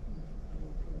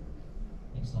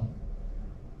 Next slide.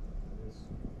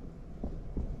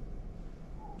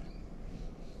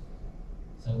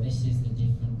 So this is the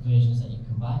different versions that you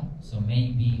can buy. So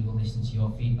maybe we'll listen to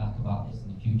your feedback about this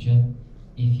in the future.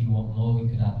 If you want more, we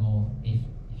could add more. If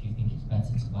you think it's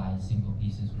better to buy single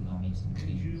pieces, we might make some Could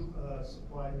revisions. you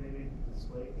supply maybe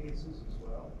display cases as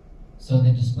well? So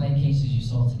the display cases you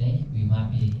saw today, we might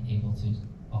be able to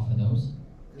offer those.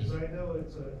 Because I know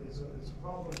it's a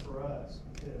problem for us,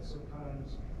 because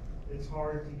sometimes it's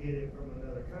hard to get it from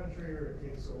another country, or it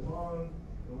takes so long,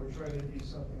 and we're trying to do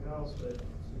something else, but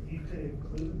if you could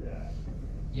include that.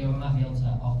 Yeah, we might be able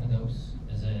to offer those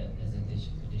as a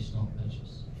additional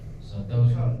purchase. So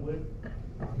those would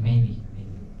maybe.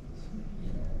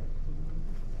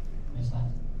 Next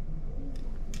slide.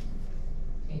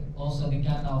 Okay. Also, the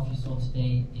Gandalf you saw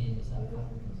today is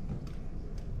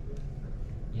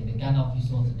the Gandalf you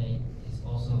saw today is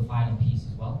also the final piece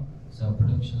as well. So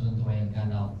production is underway on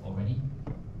Gandalf already.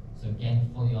 So again,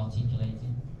 fully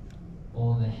articulated,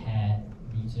 all the hair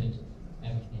rooted,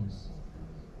 everything's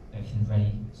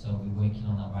ready. So we're working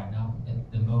on that right now.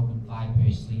 At the moment, Viper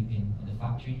is sleeping in the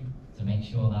factory to make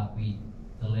sure that we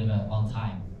deliver on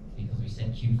time, because we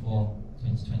said Q4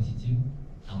 2022,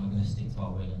 and we're going to stick to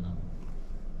our word on that.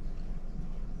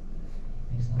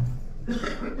 Next slide.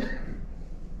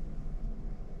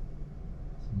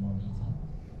 Some more detail.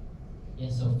 Yeah,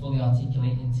 so fully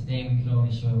articulating. Today we could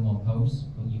only show in one pose,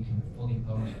 but you can fully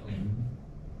pose, fully move.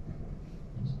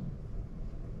 Next one.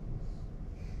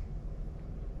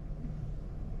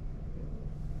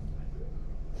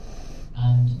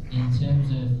 And in terms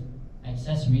of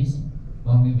accessories,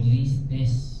 when we released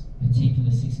this particular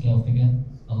 6-scale figure,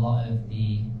 a lot of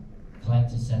the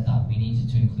collectors said that we needed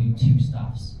to include 2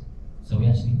 staffs. So we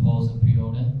actually paused the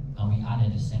pre-order and we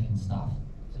added a second staff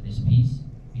to this piece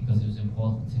because it was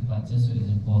important to collectors, so it was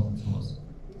important to us.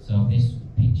 So this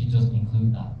picture doesn't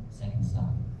include that second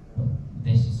staff, but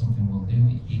this is something we'll do.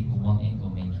 If people want it, we'll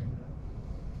make it.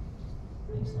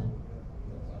 Next slide.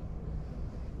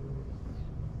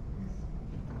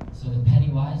 So the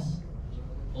Pennywise,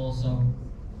 also,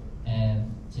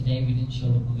 today we didn't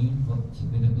show the balloon, but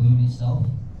with the balloon itself,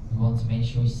 we want to make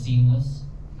sure it's seamless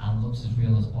and looks as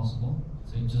real as possible.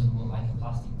 So it doesn't look like a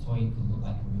plastic toy, it could look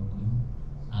like a real balloon.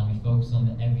 And we focus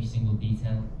on every single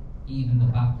detail, even the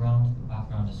background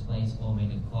displays, all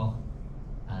made of cloth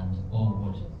and all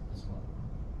wood as well.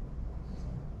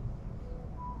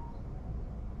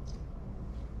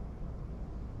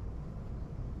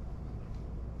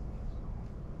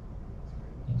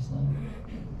 Next slide.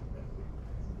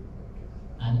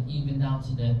 And even down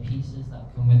to the pieces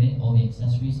that come with it, all the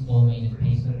accessories, all made of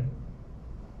paper.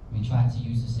 We try to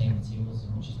use the same materials as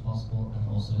much as possible, and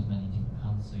also as many different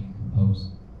hands so you can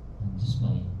pose and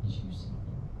display as you see.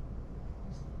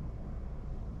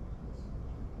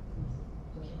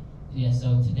 Yeah,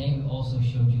 so today we also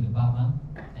showed you the Batman,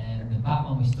 and the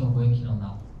Batman we're still working on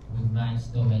that. We might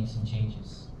still make some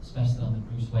changes, especially on the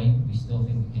Bruce Wayne. We still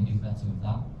think we can do better with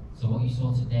that. So what you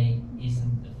saw today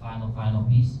isn't the final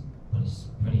piece, but it's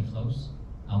pretty close.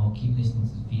 And we'll keep listening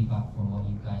to the feedback from what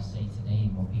you guys say today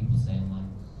and what people say online.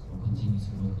 We'll continue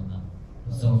to work on that.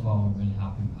 But so far, we're really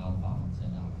happy with how the Batman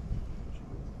turned out.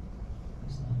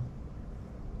 Next slide.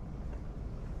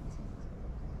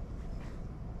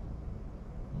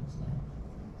 Next slide.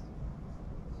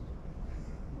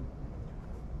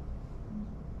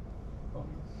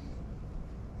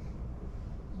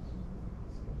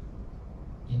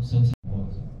 Yep, so next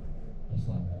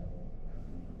slide.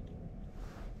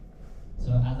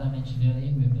 So as I mentioned mentioned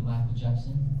earlier with the Michael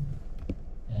Jackson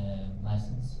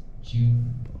license,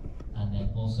 June, and then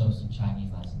also some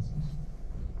Chinese licenses.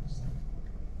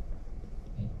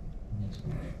 Okay, next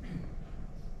one.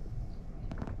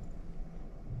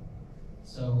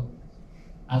 So,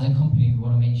 as a company, we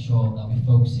want to make sure that we're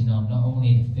focusing on not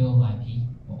only the film IP,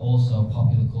 but also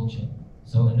popular culture.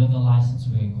 So another license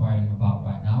we're inquiring about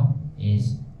right now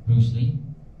is Bruce Lee.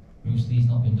 Bruce Lee's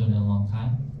not been done in a long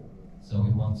time, so we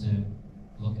want to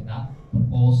look at that.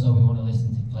 But also we want to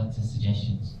listen to collector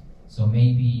suggestions. So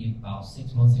maybe about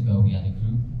 6 months ago we had a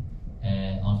group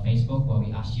on Facebook where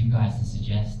we asked you guys to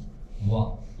suggest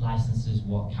what licenses,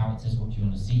 what characters, what you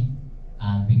want to see.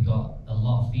 And we got a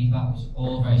lot of feedback, which is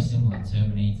all very similar: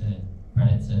 Terminator,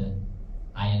 Predator,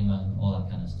 Iron Man, all that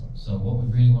kind of stuff. So what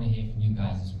we really want to hear from you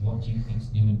guys is what do you think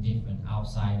is new and different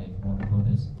outside of Warner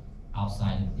Brothers,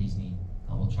 outside of Disney,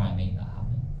 and we'll try and make that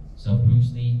happen. So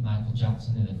Bruce Lee, Michael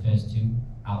Jackson are the first two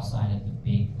outside of the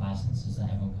big licenses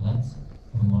that everyone collects,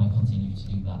 and we want to continue to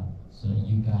do that so that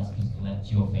you guys can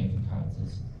collect your favorite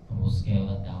characters, and we'll scale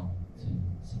that down to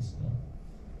 6 scale.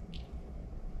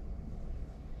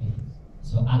 Okay.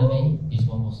 So anime is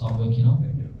one we'll start working on.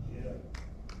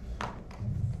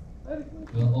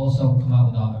 We'll also come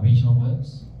out with our original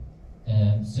works,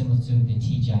 similar to the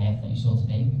TGIF that you saw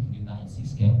today. We can do that in 6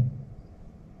 scale.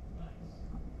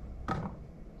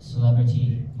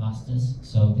 Celebrity masters.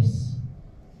 So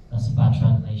that's a bad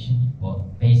translation,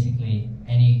 but basically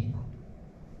any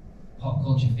pop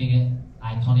culture figure,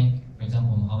 iconic, for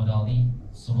example Muhammad Ali,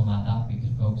 someone like that we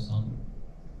could focus on.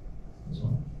 This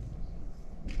one.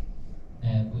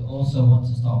 We also want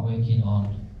to start working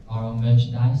on our own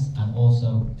merchandise and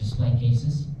also display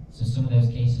cases. So some of those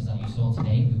cases that you saw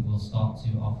today, we will start to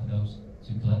offer those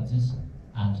to collectors,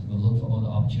 and we'll look for other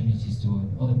opportunities to work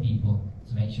with other people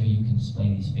to make sure you can display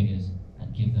these figures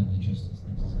and give them the justice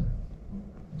necessary.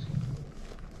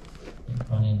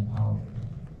 Running power.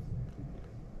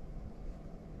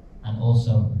 And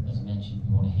also, as I mentioned,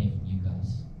 we want to hear from you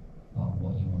guys about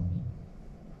what you want to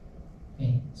be.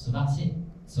 Okay, so that's it.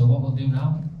 So what we'll do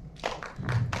now,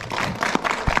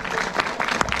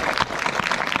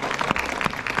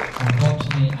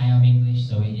 unfortunately I am English,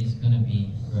 so it is going to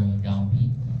be very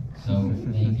downbeat. So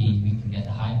maybe we can get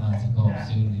the hype man to come up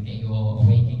soon and get you all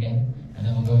awake again, and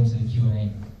then we'll go into the Q&A.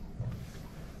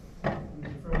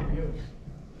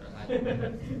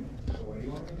 So what do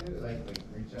you want me to do? Like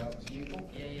reach out to people?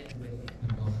 Yeah.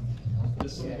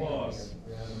 This is the boss.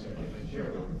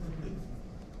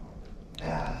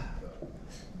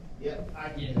 Yep, I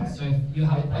can do Yeah, that. so if you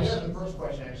have I have the questions. first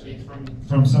question actually. It's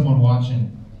From someone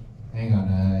watching. Hang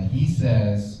on. He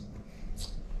says,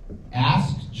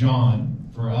 ask John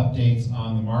for updates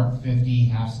on the Mark 50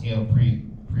 half-scale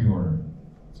pre-order.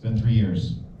 It's been 3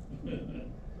 years.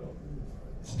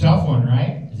 It's a tough one,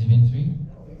 right? Has it been 3?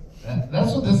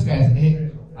 That's what this guy's.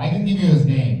 I can give you his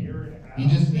name. He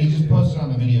just posted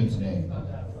on the video today.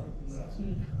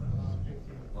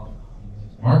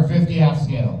 Mark 50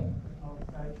 half-scale.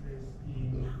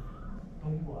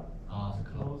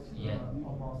 Yeah.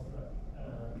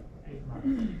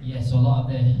 Yeah, so a lot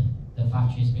of the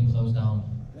factory has been closed down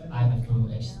either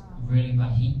through really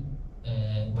bad heat,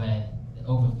 where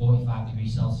over 45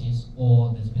 degrees Celsius,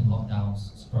 or there's been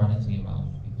lockdowns sporadically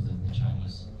around because of the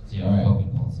Chinese zero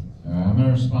COVID policy. Alright, I'm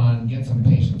gonna respond. Get some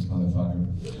patience, motherfucker.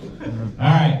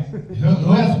 Alright,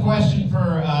 who has a question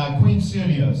for Queen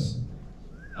Studios?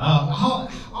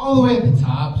 All the way at the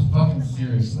top, fucking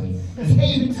seriously.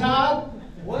 Hey, Todd!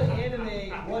 What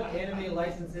anime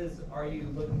licenses are you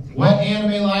looking to? What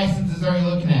anime licenses are you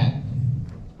looking at?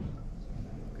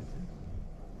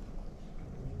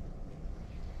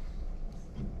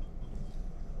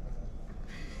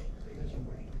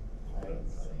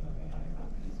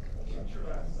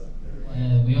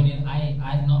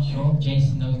 I'm not sure.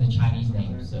 Jason knows the Chinese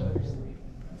name, so.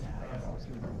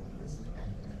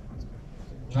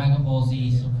 Dragon Ball Z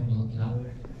is something we're looking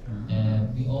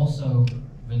at. We also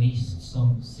released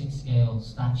some 6-scale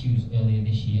statues earlier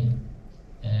this year,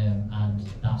 and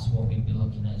that's what we'd be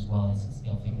looking at as well as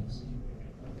 6-scale figures.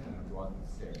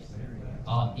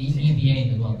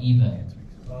 EVA as well, EVA.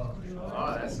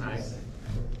 Oh, that's nice.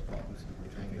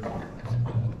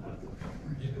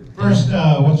 First,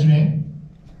 what's your name?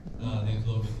 Name's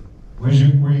Logan. Where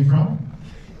are you from?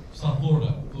 South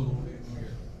Florida.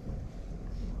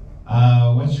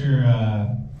 What's your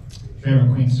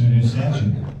favorite Queen Studio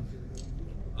statue?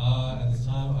 At this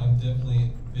time, I'm definitely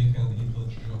a big fan of the Heath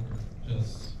Ledger Joker.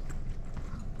 Just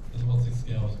this 1/6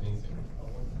 scale is amazing.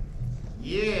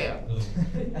 Yeah.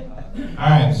 Really. All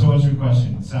right. So, what's your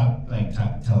question? Stop.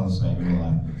 Tell us about your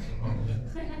life.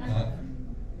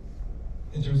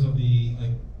 In terms of the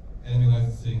anime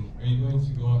licensing, are you going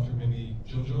to go after maybe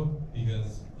JoJo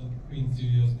because of Queen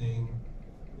Studios being,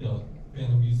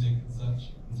 fan of music and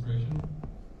such, inspiration?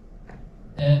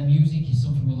 Music is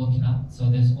something we're looking at. So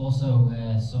there's also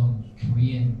some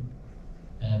Korean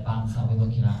bands that we're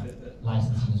looking at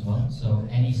licensing as well. So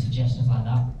any suggestions like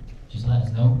that, just let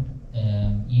us know.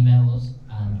 Email us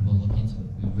and we'll look into it.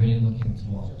 We're really looking into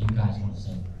what you guys want to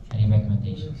say. Any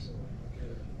recommendations?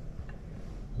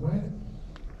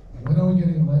 When are we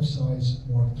getting a life-size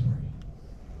Mark III?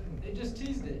 They just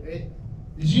teased it.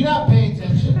 Did you not pay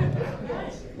attention?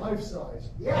 Life-size.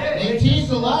 Yeah. They teased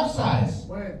the life size.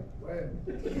 When?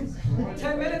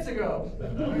 10 minutes ago.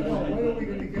 When are we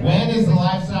gonna get? When is the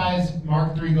life size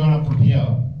Mark III going up for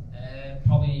PO?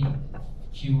 Probably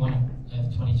Q1 of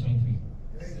 2023.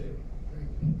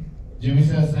 Jimmy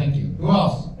says thank you. Who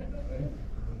else?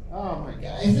 Oh my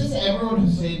God. Is this everyone who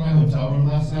stayed in my hotel room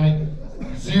last night?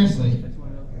 Seriously.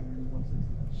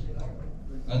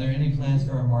 Are there any plans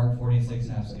for a Mark 46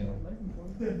 half scale?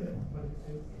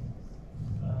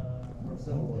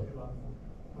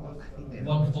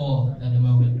 One for at the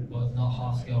moment, but not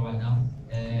half scale right now.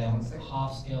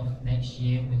 Half scale next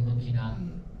year, we're looking at.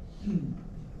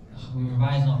 We're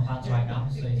revising our plans right now,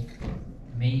 so if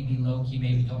maybe Loki,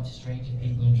 maybe Doctor Strange, if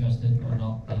people are interested, but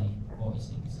not the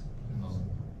 46 at the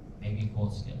moment. Maybe a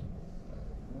quarter scale.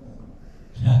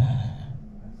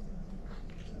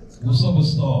 What's up with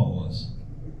Star Wars?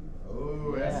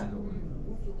 Oh, that's a good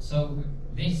one. So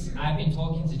this, I've been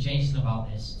talking to Jason about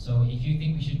this. So if you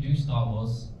think we should do Star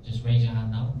Wars, just raise your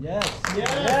hand now. Yes.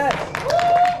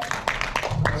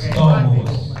 Star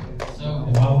Wars. So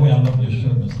And by the way, I love your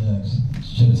shirt, Mr. X.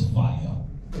 Shit is fire.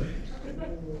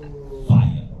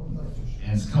 Fire.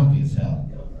 And it's comfy as hell.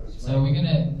 So we're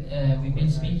gonna, we've been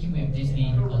speaking with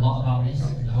Disney a lot about this,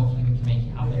 and hopefully we can make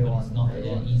it happen, but it's not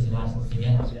an easy license to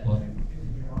get. But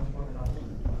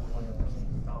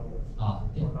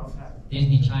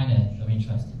Disney China are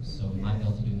interested, so we might be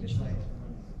able to do it in China.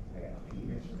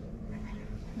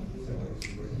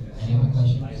 Any other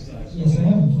questions? Yes, I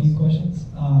have a few questions.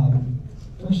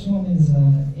 First one is,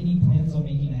 any plans on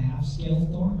making a half-scale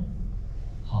Thor?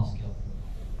 Half scale.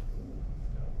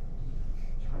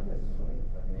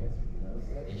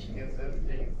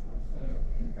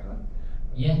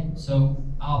 Yeah, so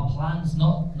our plans,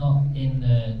 not in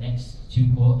the next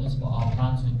 2 quarters, but our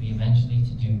plans would be eventually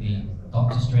to do the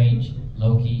Doctor Strange,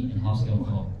 Loki, and half scale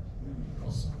Thor.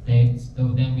 So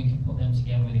then we can put them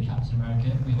together with the Captain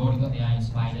America. We've already got the Iron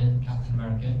Spider, Captain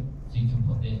America, so you can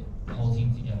put the whole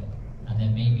team together. And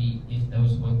then maybe if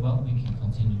those work well, we can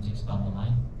continue to expand the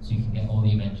line, so you can get all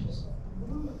the Avengers,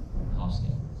 half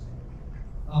scale.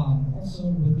 Also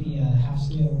with the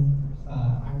half-scale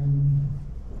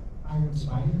Iron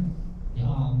Spider,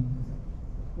 Yeah.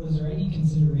 was there any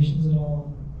considerations at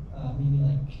all, maybe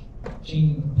like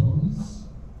changing the pose?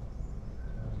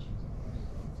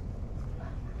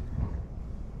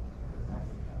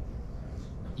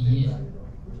 Yeah.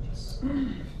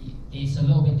 It's a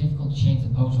little bit difficult to change the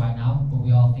pose right now, but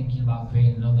we are thinking about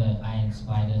creating another Iron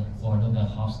Spider or another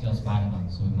half-scale Spider-Man,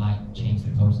 so we might change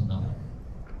the pose on that one.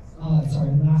 Sorry,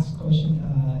 last question.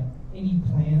 Any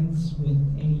plans with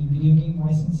any video game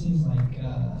licenses, like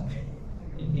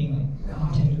anything like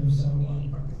Nintendo,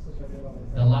 Sony?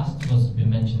 The Last of Us has been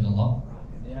mentioned a lot.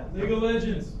 League of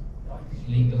Legends.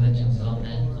 League of Legends is on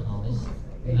there, on all this.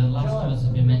 The Last of Us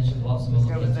has been mentioned a lot, so we'll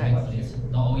look into it, but it's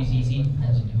not always easy.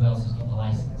 Depends on who else has got the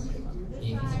license.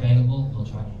 If it's available, we'll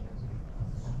try it.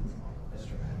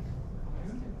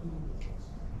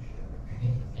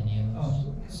 Okay, any other?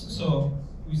 So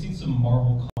we've seen some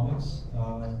Marvel comics,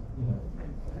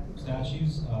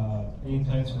 statues. Any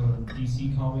plans for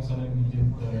DC comics? I know you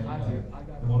did the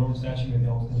Wonder Woman statue, maybe I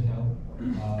was going to help.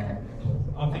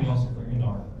 I'm thinking also for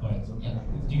InArt, but Yeah.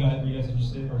 are you guys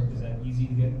interested, or is that easy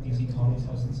to get DC comics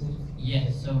licensing?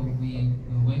 Yeah, so we're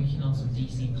working on some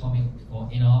DC comic for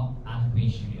InArt and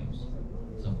Queen Studios.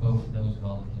 So both of those we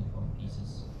are looking for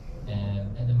pieces.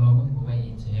 At the moment, we're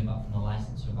waiting to hear back from the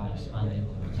licensor about expanding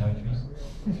into the territories.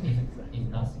 If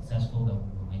that's successful, then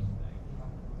we'll make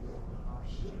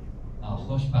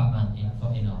Hush Batman in for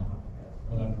InArt.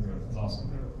 Oh, that'd be great. That's awesome.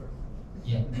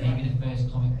 Yeah, maybe the first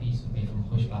comic piece would be from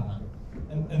Hush Batman.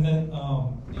 And then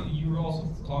you were also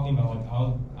talking about like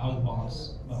out of the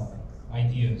box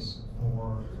ideas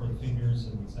for figures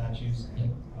and statues. Yeah.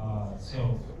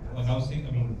 So like I was thinking,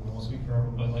 I mean, I won't speak for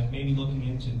everyone, but like maybe looking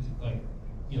into like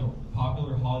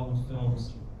popular Hollywood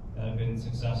films that have been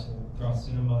successful throughout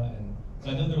cinema, and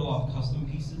so I know there are a lot of custom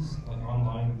pieces like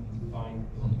online you can find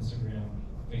on Instagram,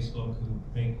 Facebook, who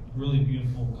make really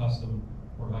beautiful custom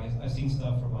work. Like I've seen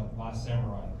stuff from like Last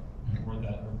Samurai, or that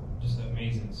are just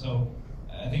amazing. So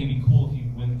I think it'd be cool if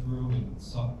you went through and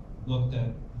looked at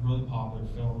really popular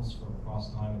films from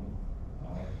across time,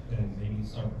 and then maybe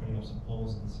start putting up some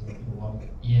polls and see what people love.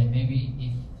 Yeah, maybe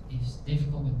if it's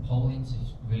difficult with polling to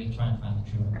really try and find the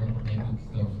true number, but maybe we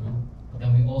could go through. But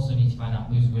then we also need to find out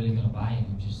who's really going to buy it,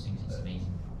 who just thinks it's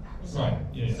amazing. Right,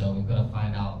 yeah. So we've got to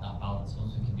find out that balance.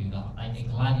 Once we can do that, like a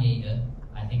Gladiator,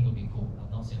 I think would be cool.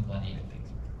 I've not seen a Gladiator figure.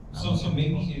 So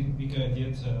maybe it'd be a good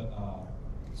idea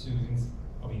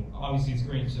I mean, obviously it's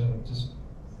great to just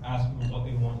ask people what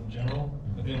they want in general,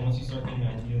 but then once you start getting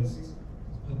ideas,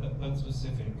 put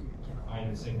specific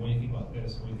items. Say, what do you think about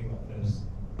this? What do you think about this?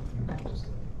 Just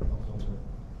to help filter.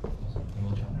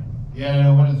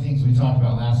 Yeah, one of the things we talked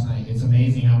about last night, it's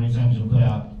amazing how many times you'll put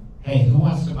out, hey, who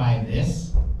wants to buy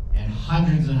this? And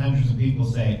hundreds of people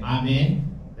say, I'm in.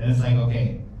 And it's like,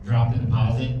 okay, drop the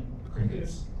deposit,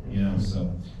 crickets. You know,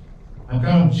 so I'm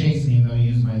kind of chasing him, though he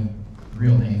used my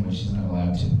real name, which he's not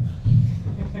allowed to.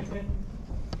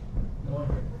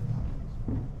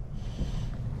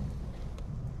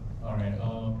 All right.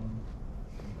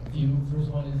 A few. First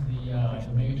one is the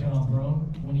Megatron on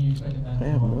Throne. When are you expecting that? I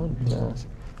have none for that.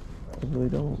 I really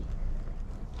don't.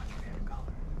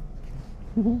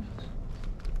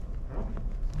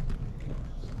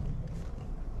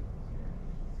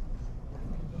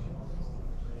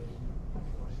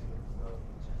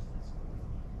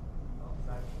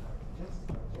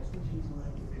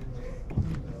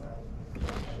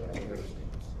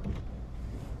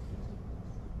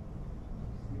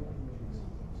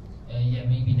 Yeah,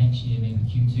 maybe next year, maybe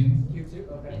Q2.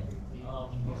 Q2, okay.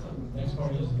 Next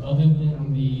part is other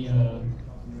than the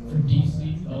for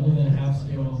DC, other than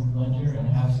half-scale Ledger and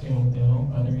half-scale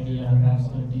Bill, are there any other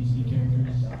half-scale DC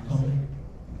characters coming?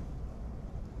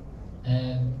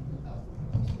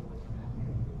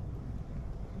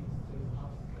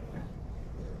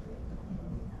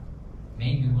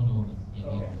 Maybe Wonder Woman. Yeah,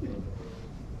 maybe.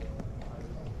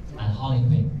 And Harley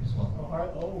Quinn as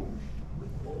well.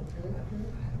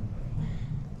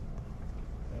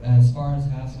 As far as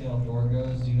half-scale Thor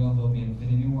goes, do you know if it'll be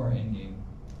Infinity War or Endgame?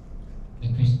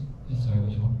 Sorry,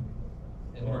 which one?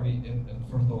 It'll be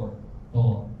for Thor.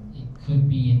 Thor. It could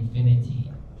be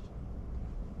Infinity.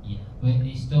 Yeah, but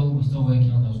we're still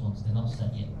working on those ones. They're not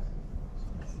set yet.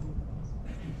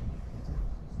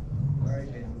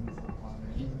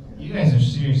 You guys are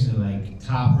seriously like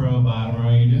top row, bottom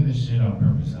row. You're doing this shit on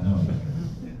purpose. I know.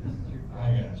 I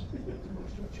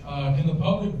got you. Can the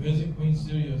public visit Queen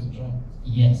Studios in China?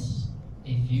 Yes.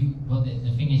 If you, well, the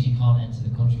thing is, you can't enter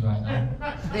the country right now.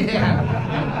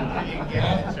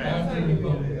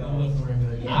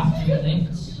 After it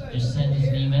lifts, just send us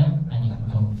an email and you can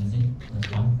come and visit. That's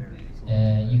fine.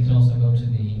 You can also go to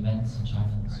the events in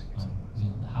China. That's fine.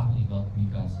 We'll happily welcome you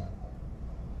guys.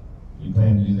 You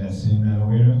plan to do that soon, not a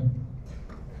weirdo?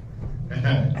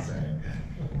 Sorry.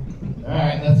 All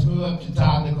right, let's move up to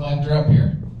Todd the Collector up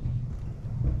here.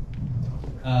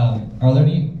 Are there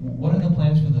any? What are the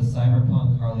plans for the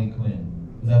Cyberpunk Harley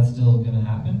Quinn? Is that still going to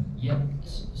happen? Yep.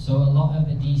 So a lot of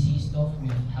the DC stuff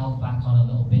we've held back on a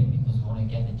little bit because we want to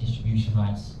get the distribution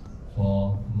rights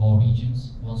for more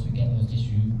regions. Once we get those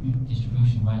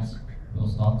distribution rights, we'll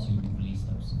start to release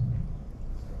those.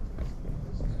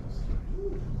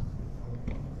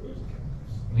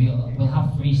 We'll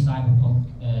have 3 Cyberpunk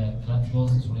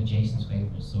collectibles. It's one of Jason's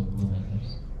favorites, so we'll make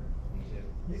those.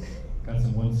 Got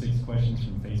some 1-6 questions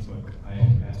from Facebook. I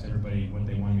asked everybody what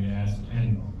they wanted me to ask,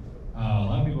 and a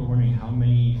lot of people are wondering how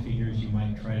many figures you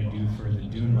might try to do for the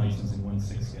Dune license in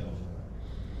 1/6 scale.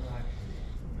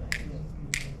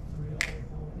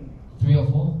 3 or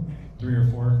 4? 3 or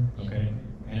 4, okay.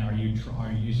 And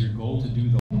is your goal to do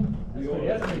the?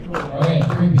 Okay,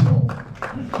 3 people.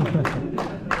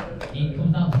 It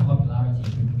comes down to popularity. If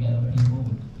we can get enough people,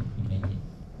 we make it.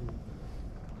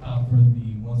 For the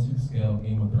 1/6 scale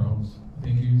Game of Thrones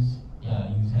figures,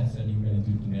 you had said you were going to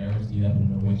do Daenerys. Do you happen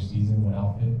to know which season, what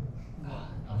outfit?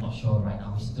 I'm not sure right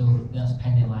now. That's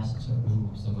pending license approval.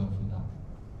 We're still going through that.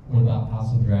 What about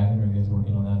House of Dragon? Are you guys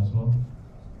working on that as well?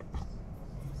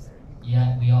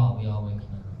 Yeah, we are working on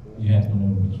that. You happen to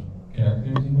know which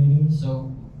characters you may do?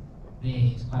 So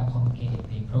it's quite complicated.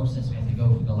 The process, we have to go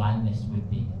through the line list with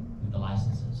the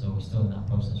licenses. So we're still in that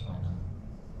process right now.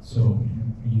 So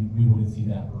we wouldn't see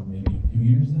that for maybe a few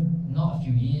years then? Not a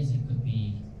few years. It could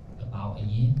be about a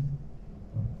year.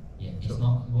 Yeah, it's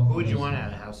not. Who would you want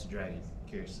out of House of Dragon?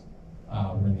 Curious.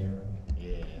 Rhaenyra.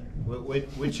 Yeah.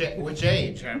 Which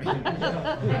age? I mean,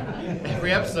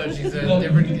 every episode she's a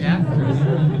different actor. You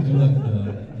could do like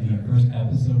the first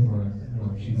episode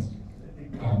where she's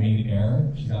made heir.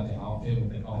 She's got the outfit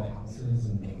with all the houses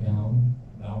and the gown.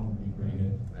 That would be pretty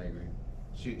good. I agree.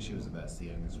 She was the best, the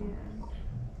youngest one.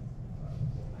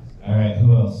 All right,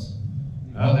 who else?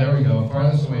 Oh, there we go.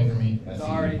 Farthest away from me.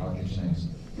 Sorry. I'll get you next.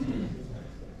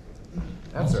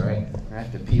 That's all right. I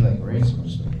have to pee like a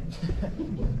racehorse.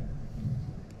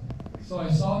 So I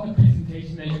saw in the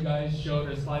presentation that you guys showed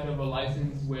a slide of a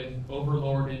license with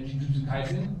Overlord and Jujutsu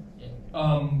Kaisen.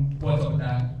 What's up with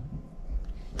that?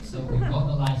 So we've got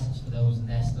the license for those, and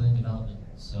they're still in development.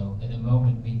 So at the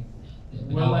moment,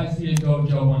 Will I see it go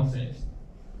Joe 1/6?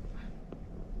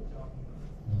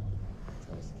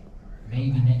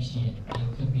 Maybe next year.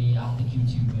 It could be after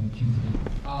Q2, maybe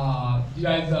Q3. Do you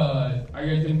guys are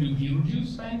you guys gonna do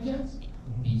Beetlejuice by any chance?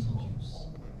 Beetlejuice.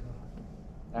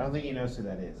 I don't think he knows who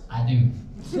that is. I do.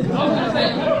 I was gonna say,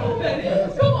 you know who that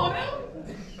is? Come on now.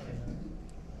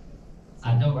 I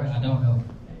don't know.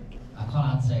 I can't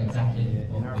answer exactly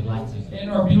what we'd like to.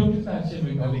 And our Beetlejuice that shit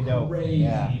would That'd be go dope. crazy.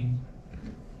 Yeah.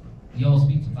 You all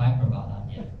speak to Viper about that,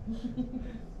 yeah?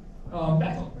 That's all the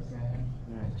question I have.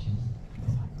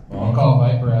 Well, I'll call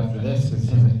Viper after this because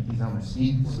he's on my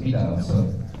speed dial.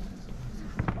 So.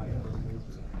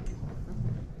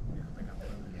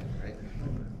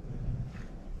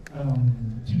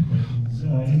 Two questions.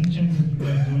 Any chance of you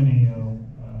guys doing a,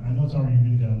 I know it's already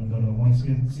been done, but a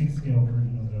 1/6 scale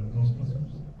version of the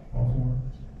Ghostbusters? All four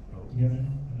together?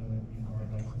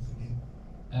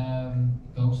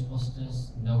 Ghostbusters,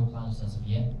 no plans as of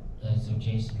yet. So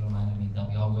Jason reminded me that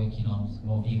we are working on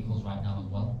more vehicles right now as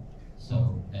well.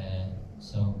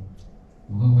 So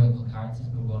we will work on characters,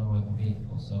 but we want to work on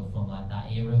vehicles. So from like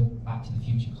that era, Back to the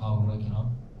Future car we're working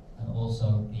on, and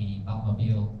also the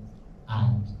Batmobile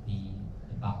and the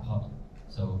Batpod.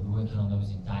 So we're working on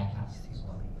those in die cast as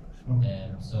well.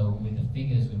 So with the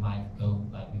figures, we might go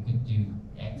like we could do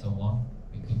Ecto 1,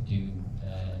 we could do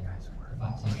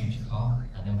Back to the Future car,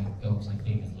 and then we could go to the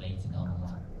figures later down the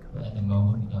line. But at the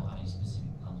moment, we don't have any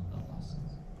specific plans for that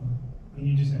license. And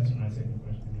you just answered my second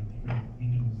question. You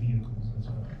do vehicles as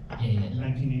well. Yeah.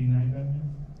 1989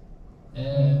 Batman?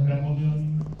 Batmobile?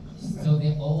 So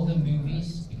the older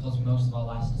movies, because most of our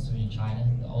licenses are in China,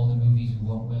 the older movies we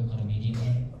won't work on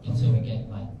immediately until we get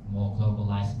like more global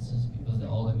licenses, because the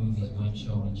older movies weren't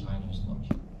shown in China as much.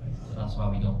 So that's why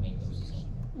we don't make those as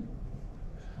anymore.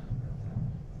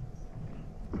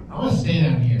 I want to stay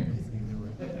down here.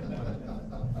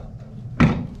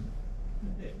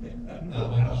 My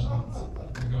question is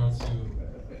in regards to,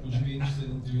 would you be interested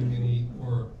in doing any,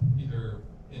 or either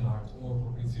InArt or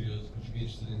for Queen Studios, would you be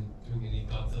interested in doing any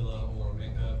Godzilla or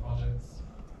Mecha projects?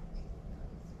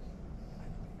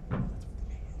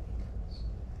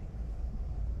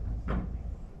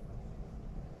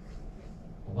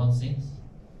 1/6?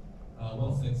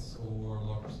 1/6 or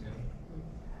larger scale.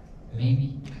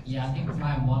 Maybe. Yeah, I think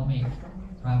Prime 1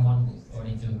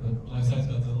 already do a good Life size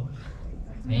Godzilla?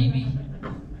 Maybe.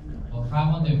 Well,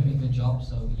 Prime 1 do a pretty good job,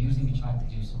 so usually we try to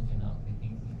do something that we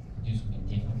think we could do something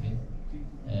different with.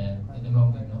 At the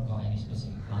moment, we've not got any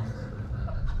specific plans.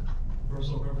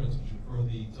 Personal preference, would you prefer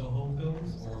the Toho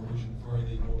films or would you prefer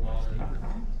the more modern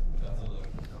Godzilla?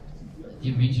 The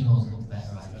originals look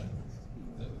better, I think.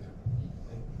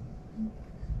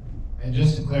 And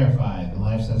just to clarify, the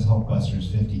Life Size Hulkbuster is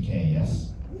 50K,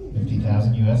 yes?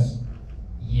 50,000 US?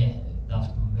 Yeah, that's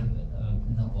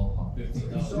not ballpark.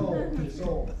 It's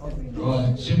sold.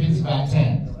 Well, shipping's about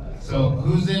 10. So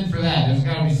who's in for that? There's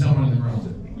got to be someone in the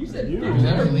room. You said you. There's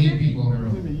never leave people in the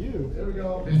room. You. There we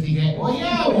go. 50K. Well,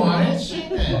 yeah, I want it. Shit,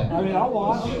 then. I mean, I'll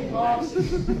watch it.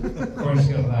 Of course,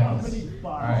 go back.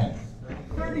 All right.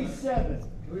 37.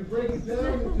 Can we break it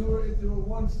down into a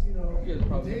one,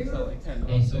 container?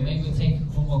 Okay, so maybe we'll take a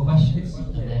couple more questions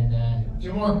and then.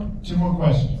 Two more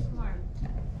questions.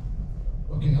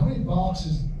 Okay, how many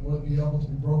boxes will it be able to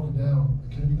be broken down?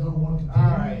 Can it be done in one container?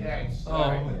 All right, thanks.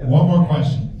 One more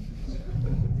question.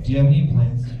 Do you have any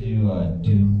plans to do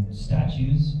Dune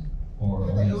statues? Or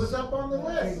It was up on the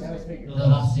list. No,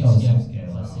 that's 6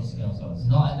 scale. That's 6 scale.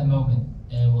 Not at the moment.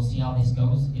 We'll see how this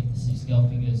goes. If the 6 scale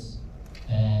figures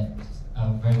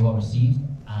are very well received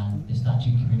and the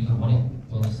statue community want it,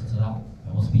 we'll listen to that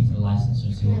and we'll speak to the licensor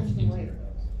and see what we can do.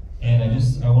 And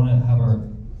I want to have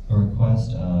a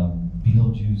request,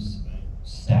 Beetlejuice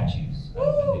statues. I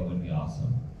think would be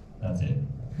awesome. That's it.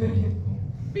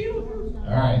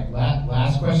 All right,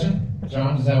 last question.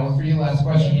 John, does that work for you? Last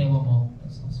question? Yeah, one more.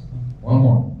 One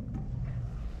more.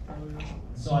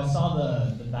 So I saw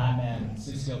the Batman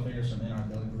 6 scale figures from InArt.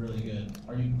 They look really good.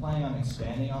 Are you planning on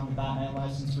expanding on the Batman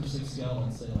license for 6 scale?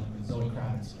 Let's say like the Zoe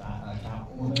Kravitz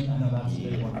Catwoman. I know that's a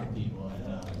big one for people.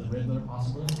 And the Riddler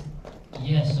possibly.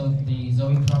 Yeah, so the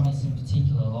Zoe Kravitz in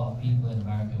particular, a lot of people in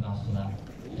America have asked for that.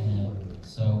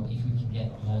 So if we can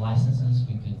get more licenses,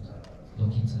 we could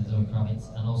look into the Zoe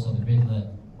Kravitz, and also the Riddler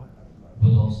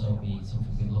would also be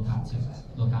something we'd look at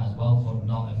as well, but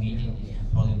not immediately.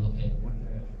 We'd probably look at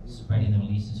spreading the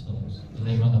releases for those.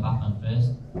 Deliver on the Batman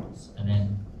first, and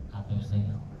then add those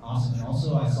later. Awesome. And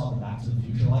also, I saw the Back to the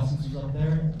Future licenses up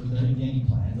there. Were there any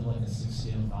plans of like a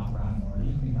 6-scale background or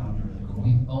anything? That would be really cool.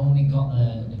 We've only got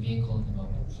the vehicle at the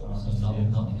moment, so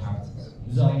not the characters.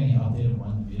 Is there like any update of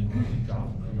when the vehicle could drop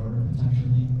in pre-order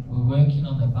potentially? We're working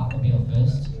on the Batmobile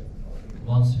first.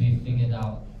 Once we've figured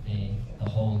out the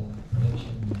whole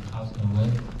production, how it's going to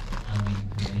work, and we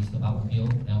release the Batmobile,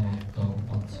 then we'll go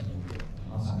on to.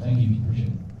 Awesome. Thank you. Appreciate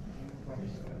it.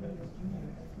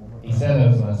 He said that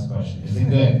was the last question. Is it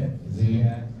good? Is it?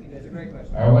 Yeah, it's a great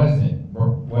question. All right, what is it?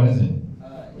 What is it?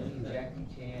 It's Jackie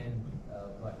Chan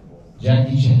collectible.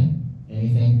 Jackie Chan.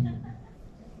 Anything?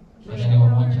 Does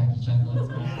anyone want Jackie Chan?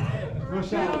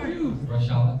 Rush Hour. Rush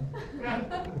Hour.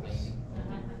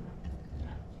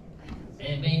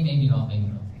 Maybe not. Maybe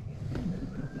not.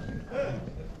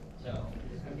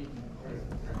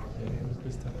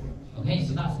 Okay,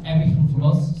 so that's everything from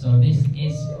us. So this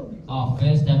is our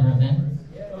first ever event.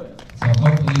 So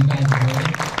hopefully you guys enjoyed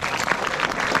it.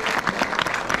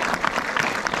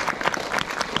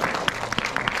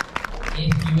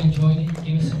 If you enjoyed it,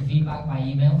 give us some feedback by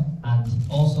email, and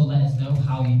also let us know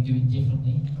how you do it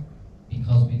differently,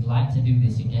 because we'd like to do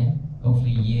this again,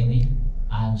 hopefully yearly,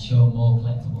 and show more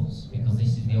collectibles, because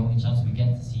this is the only chance we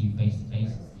get to see you face to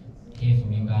face, hear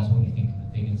from you guys what you think of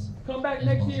the figures. Come back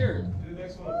next year. Do the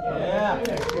next one. Yeah,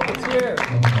 next year.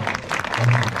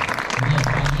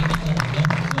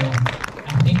 So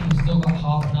I think we've still got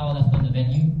half an hour left on the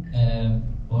venue,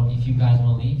 but if you guys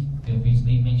want to leave, feel free to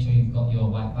leave. Make sure you've got your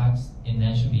white bags. In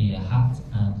there should be a hat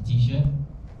and a t-shirt.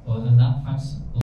 Other than that, thanks.